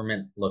our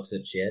government looks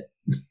at shit.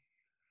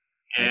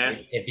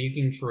 Like, if you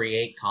can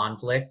create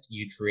conflict,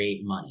 you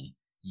create money.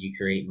 You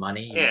create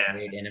money, you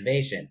create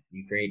innovation.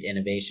 You create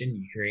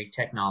innovation, you create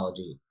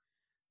technology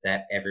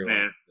that everyone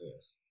can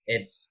use.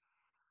 It's,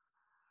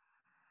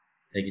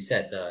 like you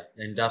said, the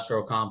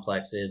industrial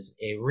complex is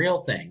a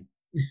real thing.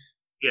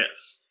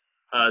 Yes.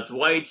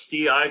 Dwight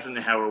D.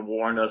 Eisenhower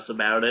warned us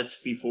about it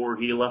before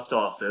he left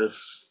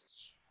office.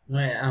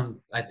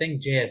 I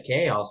think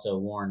JFK also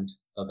warned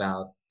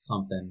about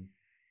something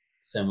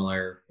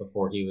similar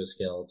before he was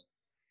killed.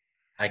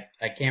 I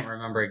can't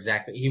remember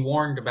exactly. He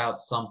warned about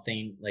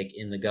something, like,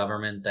 in the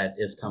government that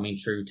is coming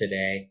true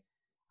today.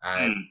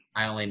 I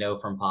only know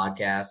from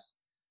podcasts.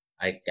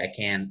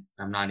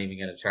 I'm not even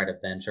going to try to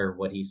venture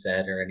what he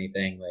said or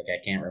anything. Like, I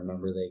can't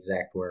remember the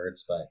exact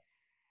words, but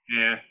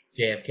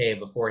JFK,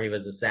 before he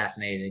was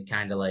assassinated,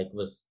 kind of, like,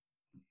 was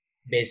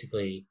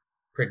basically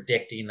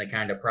predicting the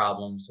kind of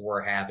problems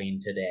we're having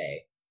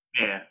today.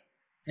 Yeah.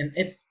 And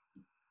it's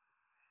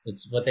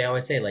what they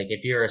always say, like,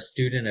 if you're a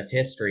student of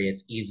history,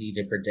 it's easy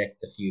to predict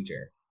the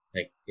future.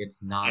 Like,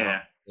 it's not,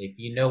 if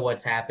you know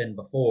what's happened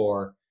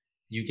before,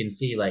 you can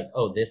see, like,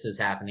 oh, this is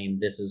happening,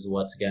 this is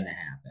what's going to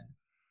happen.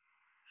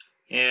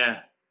 Yeah.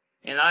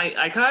 And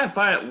I kind of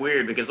find it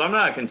weird because I'm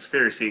not a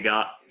conspiracy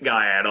guy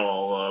at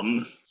all.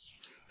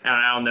 And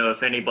I don't know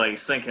if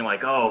anybody's thinking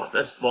like, "Oh,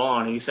 that's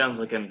Vaughn. He sounds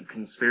like a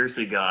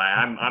conspiracy guy."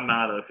 I'm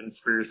not a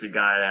conspiracy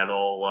guy at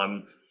all.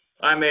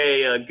 I'm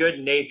a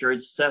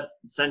good-natured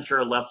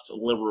center-left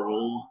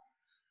liberal.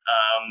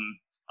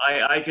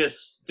 I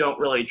just don't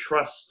really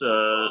trust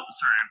certain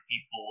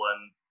people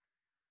and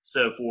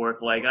so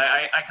forth. Like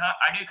I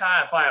do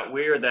kind of find it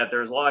weird that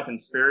there's a lot of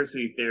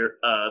conspiracy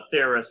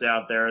theorists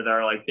out there that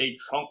are like big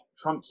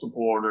Trump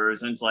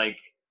supporters, and it's like,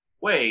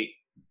 wait,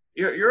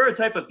 you're a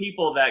type of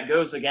people that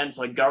goes against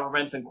like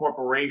governments and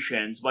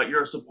corporations, but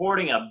you're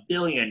supporting a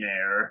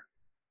billionaire.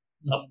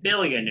 A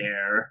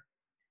billionaire.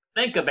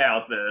 Think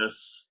about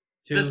this.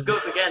 This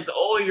goes against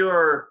all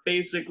your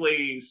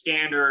basically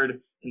standard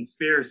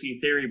conspiracy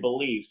theory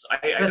beliefs.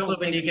 I don't when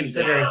think you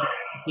consider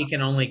he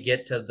can only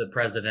get to the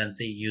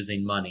presidency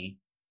using money.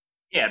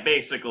 Yeah,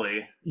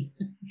 basically.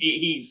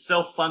 he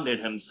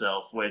self-funded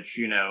himself, which,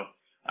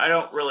 I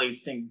don't really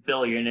think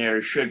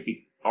billionaires should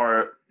be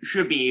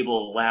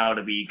allowed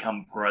to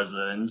become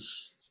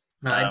presidents.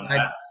 No,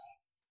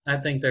 I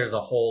think there's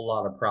a whole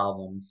lot of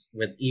problems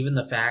with even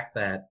the fact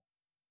that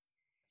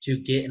to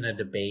get in a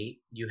debate,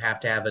 you have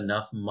to have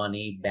enough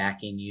money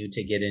backing you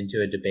to get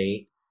into a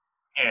debate.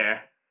 Yeah.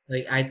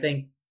 Like, I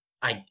think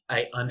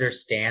I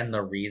understand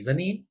the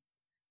reasoning,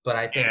 but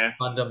I think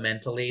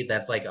fundamentally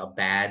that's like a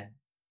bad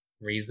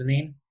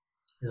reasoning.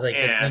 It's like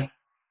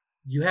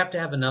you have to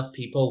have enough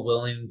people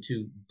willing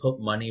to put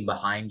money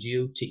behind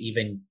you to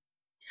even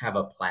have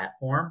a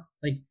platform.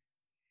 Like,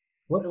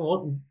 what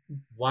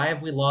why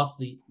have we lost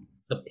the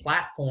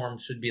platform?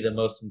 Should be the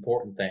most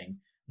important thing,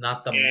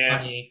 not the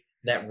money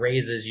that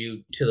raises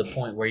you to the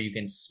point where you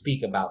can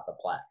speak about the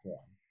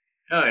platform.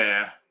 Oh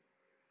yeah.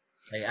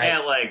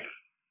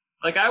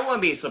 Like I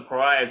wouldn't be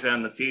surprised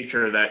in the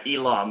future that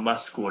Elon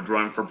Musk would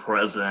run for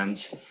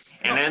president,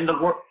 and then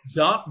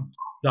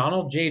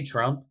Donald J.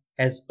 Trump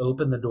has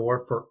opened the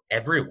door for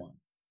everyone.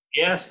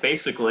 Yes,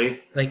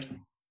 basically. Like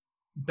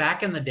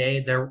back in the day,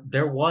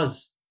 there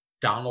was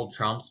Donald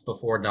Trumps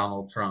before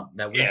Donald Trump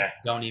that we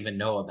don't even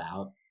know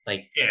about.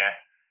 Like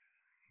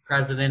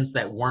presidents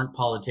that weren't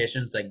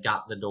politicians that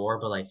got the door,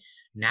 but like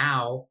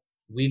now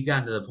we've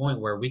gotten to the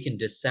point where we can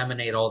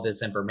disseminate all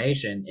this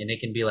information, and it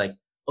can be like,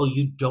 oh,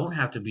 you don't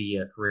have to be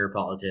a career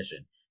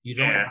politician. You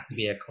don't have to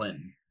be a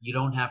Clinton. You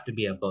don't have to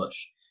be a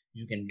Bush.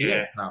 You can be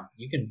a Trump.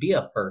 You can be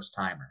a first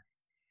timer.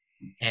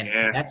 And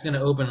that's going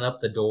to open up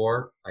the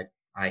door,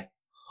 I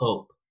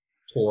hope,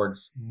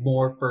 towards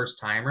more first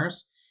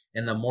timers.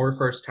 And the more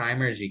first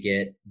timers you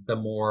get, the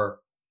more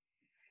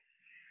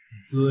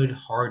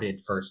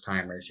good-hearted first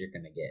timers you're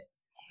going to get.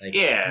 Like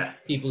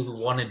people who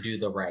want to do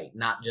the right,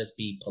 not just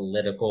be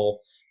political,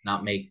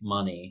 not make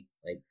money.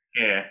 Like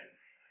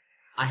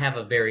I have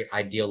a very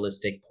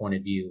idealistic point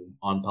of view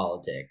on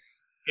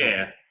politics.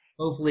 Yeah.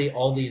 Hopefully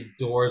all these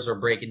doors are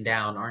breaking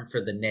down aren't for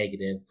the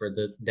negative,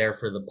 they're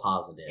for the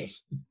positive.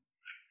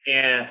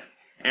 Yeah.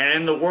 And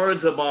in the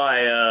words of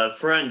my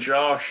friend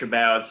Josh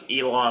about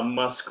Elon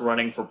Musk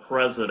running for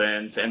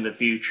president in the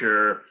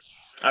future,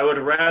 I would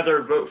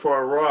rather vote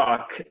for a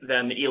rock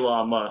than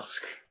Elon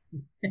Musk.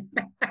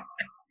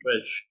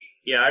 Which,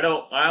 I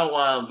don't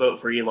want to vote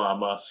for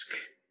Elon Musk.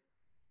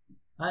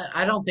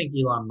 I don't think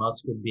Elon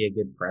Musk would be a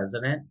good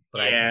president,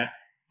 but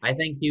I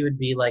think he would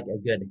be like a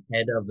good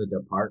head of the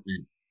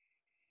department.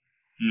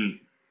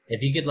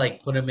 If you could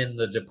like put him in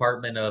the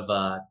department of,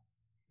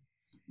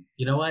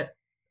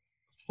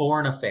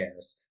 foreign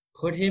affairs.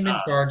 Put him in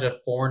charge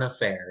of foreign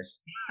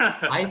affairs.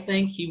 I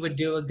think he would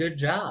do a good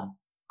job.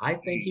 I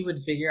think he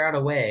would figure out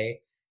a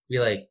way, be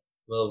like,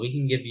 well, we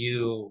can give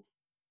you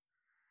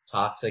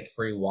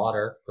toxic-free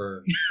water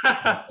for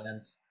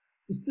cents.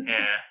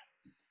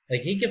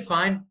 Like he could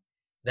find.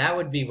 That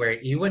would be where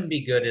he wouldn't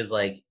be good as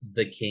like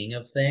the king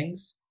of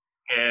things.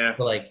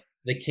 But like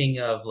the king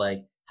of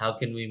like how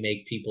can we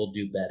make people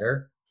do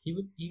better? He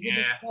would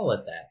excel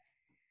at that.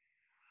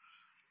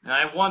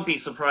 I won't be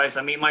surprised.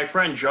 I mean, my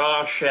friend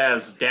Josh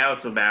has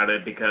doubts about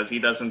it because he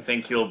doesn't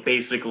think he'll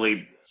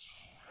basically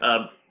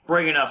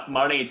bring enough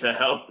money to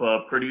help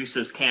produce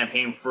his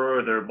campaign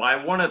further. But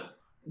I want to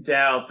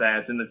doubt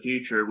that in the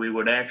future we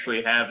would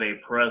actually have a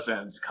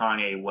president,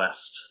 Kanye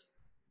West.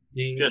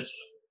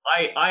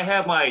 I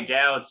have my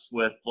doubts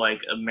with like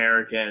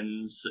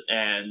Americans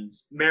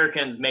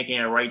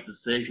making the right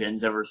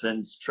decisions ever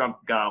since Trump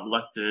got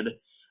elected.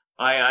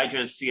 I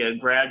just see a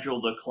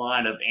gradual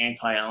decline of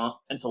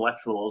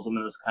anti-intellectualism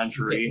in this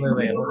country.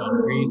 Wait, hold on.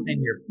 Are you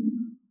saying you're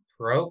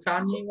pro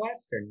Kanye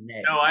West or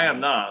no? No, I am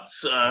not.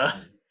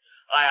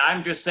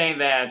 I'm just saying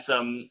that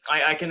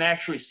I can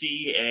actually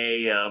see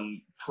a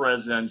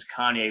President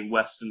Kanye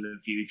West in the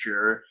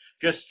future.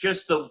 Just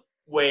the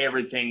way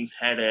everything's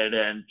headed,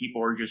 and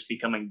people are just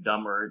becoming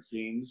dumber, it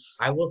seems.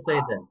 I will say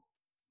this.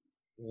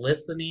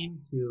 Listening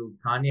to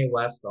Kanye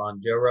West on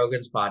Joe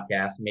Rogan's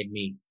podcast made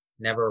me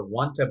never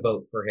want to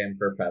vote for him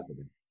for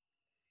president.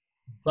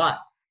 But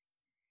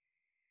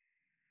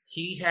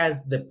he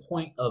has the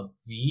point of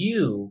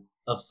view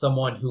of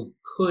someone who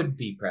could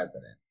be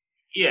president.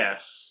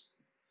 Yes.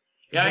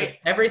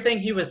 Everything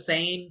he was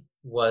saying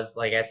was,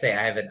 like I say,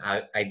 I have an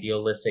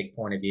idealistic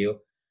point of view.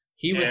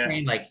 He was Yeah.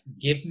 saying, like,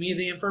 give me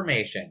the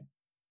information.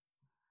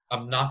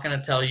 I'm not going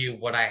to tell you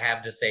what I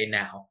have to say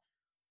now.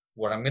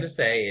 What I'm going to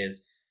say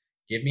is,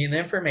 give me the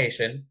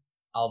information.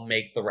 I'll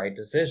make the right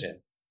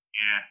decision.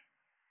 Yeah.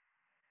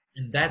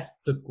 And that's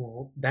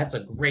a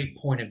great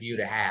point of view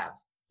to have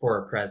for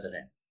a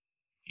president.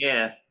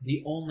 Yeah.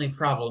 The only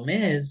problem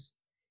is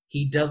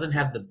he doesn't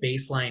have the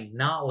baseline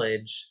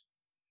knowledge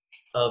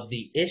of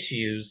the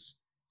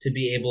issues to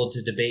be able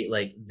to debate,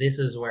 like, this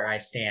is where I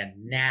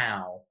stand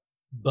now,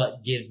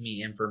 but give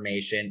me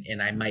information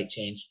and I might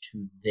change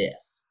to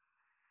this.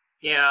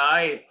 Yeah,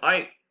 I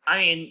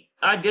mean,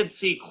 I did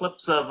see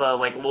clips of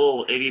like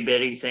little itty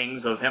bitty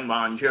things of him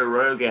on Joe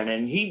Rogan,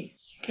 and he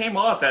came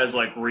off as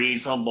like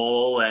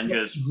reasonable and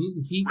just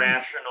rational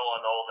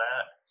and all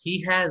that.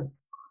 He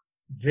has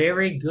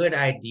very good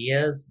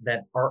ideas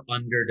that are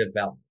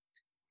underdeveloped,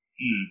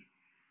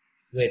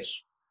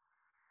 which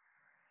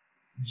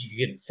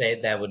you could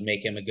say that would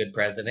make him a good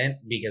president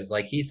because,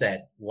 like he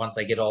said, once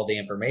I get all the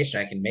information,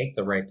 I can make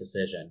the right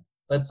decision.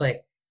 But it's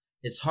like,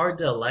 it's hard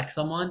to elect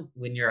someone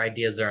when your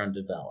ideas are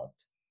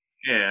undeveloped.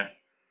 Yeah.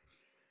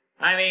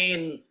 I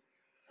mean,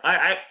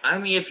 I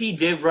mean, if he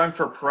did run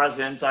for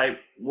president, I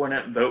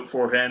wouldn't vote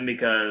for him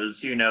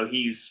because, you know,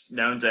 he's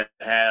known to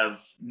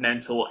have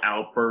mental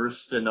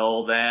outbursts and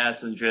all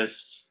that, and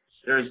just,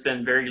 there's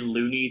been very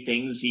loony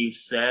things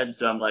he's said,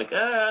 so I'm like,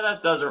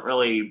 that doesn't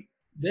really,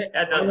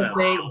 that doesn't. I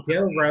would say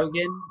Joe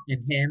Rogan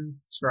and him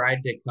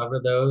tried to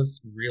cover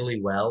those really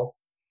well,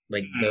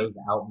 like those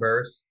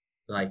outbursts,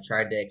 like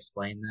tried to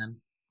explain them,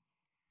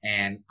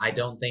 and I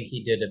don't think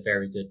he did a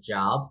very good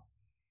job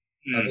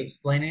of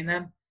explaining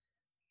them.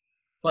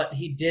 But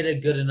he did a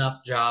good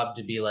enough job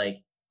to be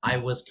like, I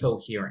was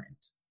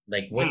coherent.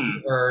 Like, what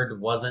you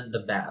heard wasn't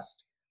the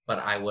best, but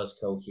I was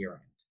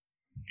coherent.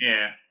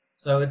 Yeah.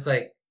 So it's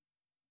like,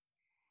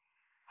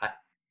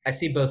 I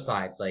see both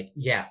sides. Like,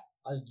 yeah,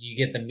 you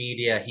get the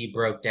media, he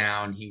broke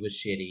down, he was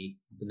shitty.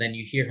 But then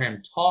you hear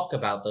him talk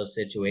about those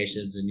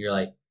situations, and you're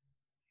like,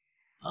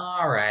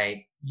 all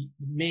right,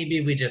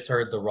 maybe we just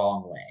heard the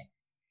wrong way.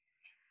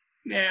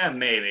 Yeah,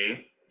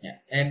 maybe. Yeah,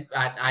 and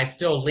I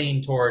still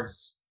lean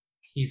towards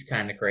he's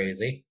kind of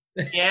crazy.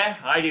 Yeah,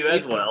 I do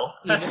as well.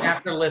 Even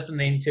after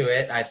listening to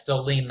it, I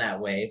still lean that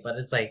way. But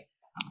it's like,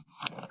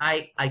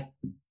 I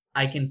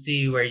can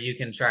see where you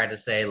can try to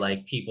say,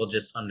 like, people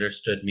just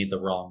understood me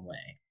the wrong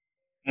way.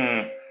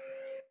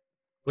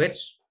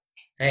 Which,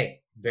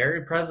 hey,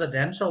 very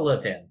presidential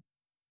of him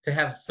to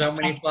have so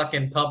many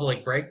fucking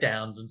public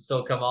breakdowns and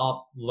still come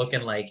off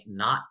looking like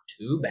not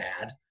too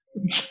bad.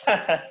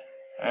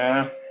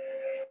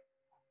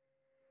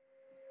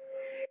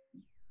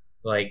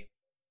 Like,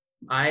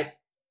 I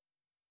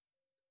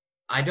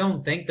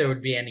don't think there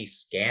would be any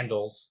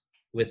scandals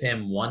with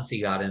him once he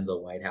got into the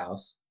White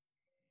House.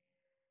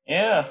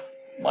 Yeah,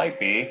 might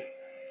be.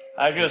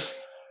 I just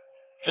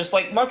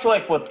like, much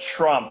like with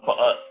Trump,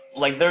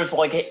 like, there's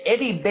like an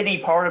itty bitty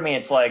part of me,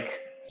 it's like,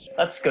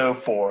 let's go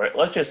for it.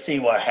 Let's just see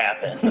what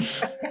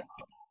happens.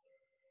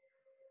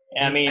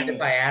 I mean,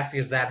 if I ask,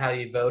 is that how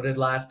you voted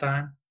last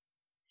time?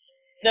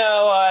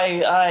 No,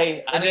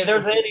 I mean,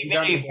 there's an itty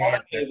bitty part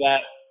of me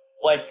that,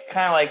 like,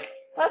 kind of like,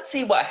 let's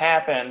see what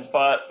happens.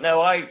 But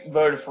no, I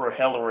voted for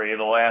Hillary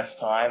the last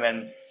time,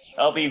 and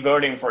I'll be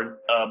voting for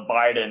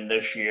Biden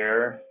this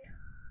year.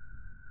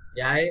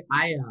 Yeah,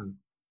 I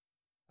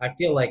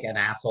feel like an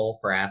asshole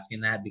for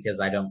asking that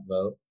because I don't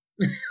vote.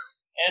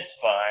 It's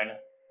fine.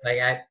 Like,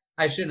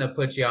 I shouldn't have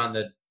put you on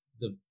the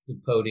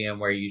podium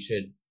where you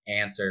should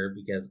answer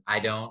because I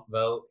don't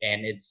vote,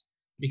 and it's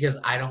because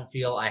I don't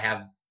feel I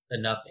have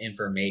enough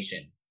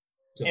information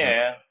to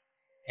vote.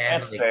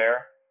 And that's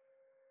fair.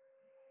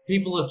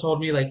 People have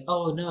told me, like,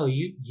 oh, no,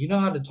 you know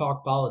how to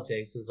talk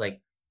politics. It's like,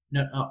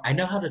 no, I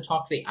know how to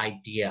talk the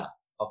idea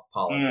of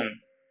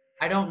politics.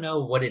 I don't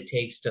know what it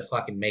takes to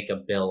fucking make a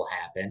bill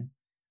happen.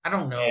 I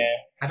don't know.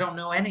 I don't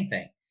know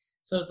anything.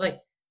 So it's like,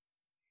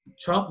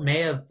 Trump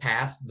may have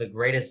passed the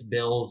greatest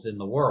bills in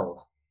the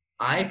world.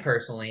 I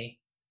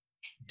personally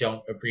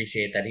don't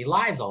appreciate that he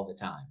lies all the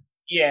time.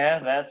 Yeah,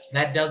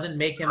 that doesn't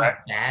make him a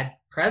bad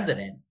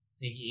president.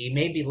 He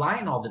may be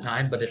lying all the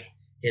time, but if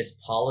his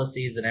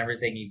policies and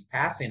everything he's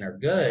passing are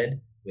good,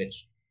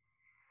 which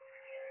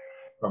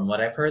from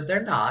what I've heard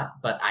they're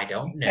not, but I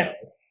don't know.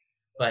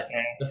 But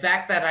the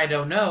fact that I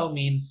don't know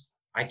means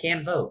I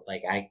can't vote.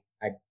 Like,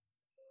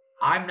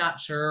 I'm not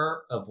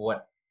sure of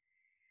what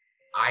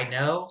I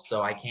know,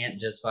 so I can't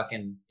just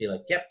fucking be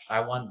like, yep,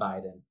 I want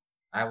Biden.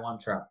 I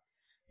want Trump.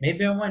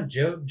 Maybe I want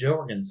Joe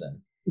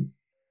Jorgensen.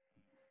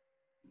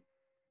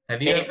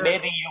 Have you ever...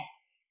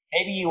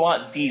 Maybe you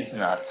want these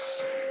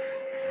nuts.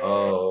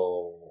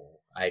 Oh,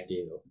 I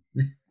do.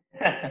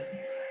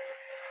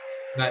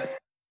 But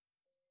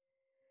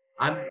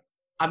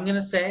I'm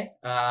gonna say,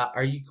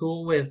 are you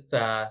cool with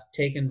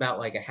taking about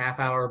like a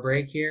half-hour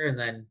break here and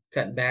then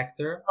cutting back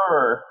through?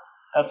 Sure,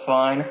 that's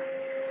fine.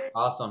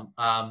 Awesome.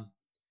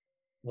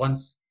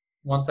 Once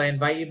I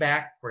invite you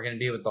back, we're gonna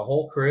be with the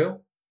whole crew.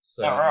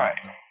 So, all right.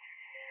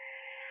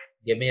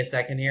 Give me a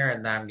second here,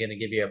 and then I'm gonna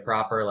give you a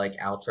proper like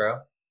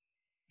outro.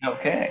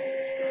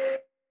 Okay.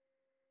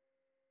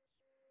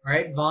 All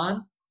right,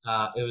 Vaughn.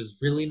 It was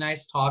really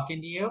nice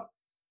talking to you.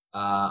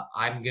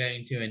 I'm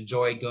going to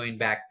enjoy going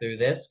back through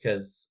this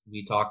because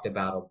we talked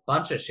about a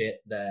bunch of shit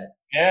that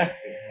Yeah.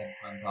 we had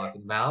fun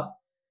talking about.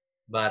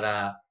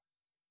 But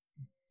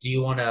do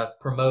you want to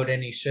promote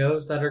any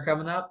shows that are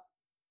coming up?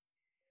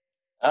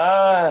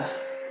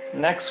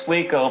 Next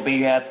week I'll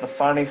be at the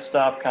Funny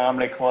Stop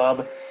Comedy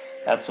Club.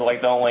 That's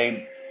like the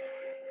only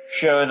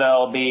show that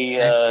I'll be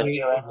Next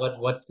week, doing.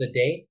 what's the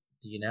date?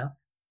 Do you know?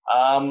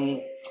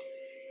 11,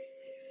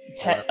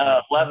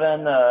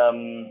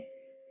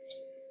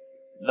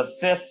 the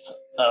 5th,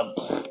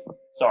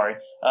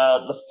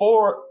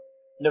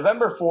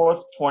 November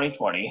 4th,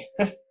 2020.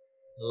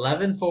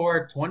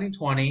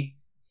 11/4/2020.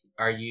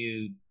 Are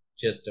you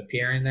just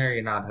appearing there?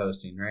 You're not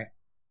hosting, right?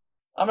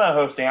 I'm not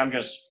hosting, I'm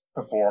just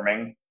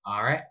performing.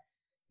 All right.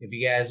 If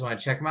you guys want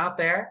to check him out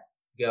there,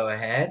 go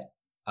ahead.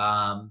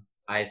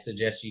 I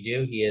suggest you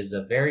do. He is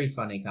a very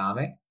funny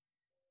comic.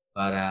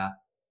 But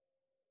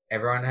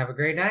everyone have a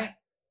great night.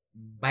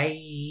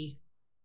 Bye.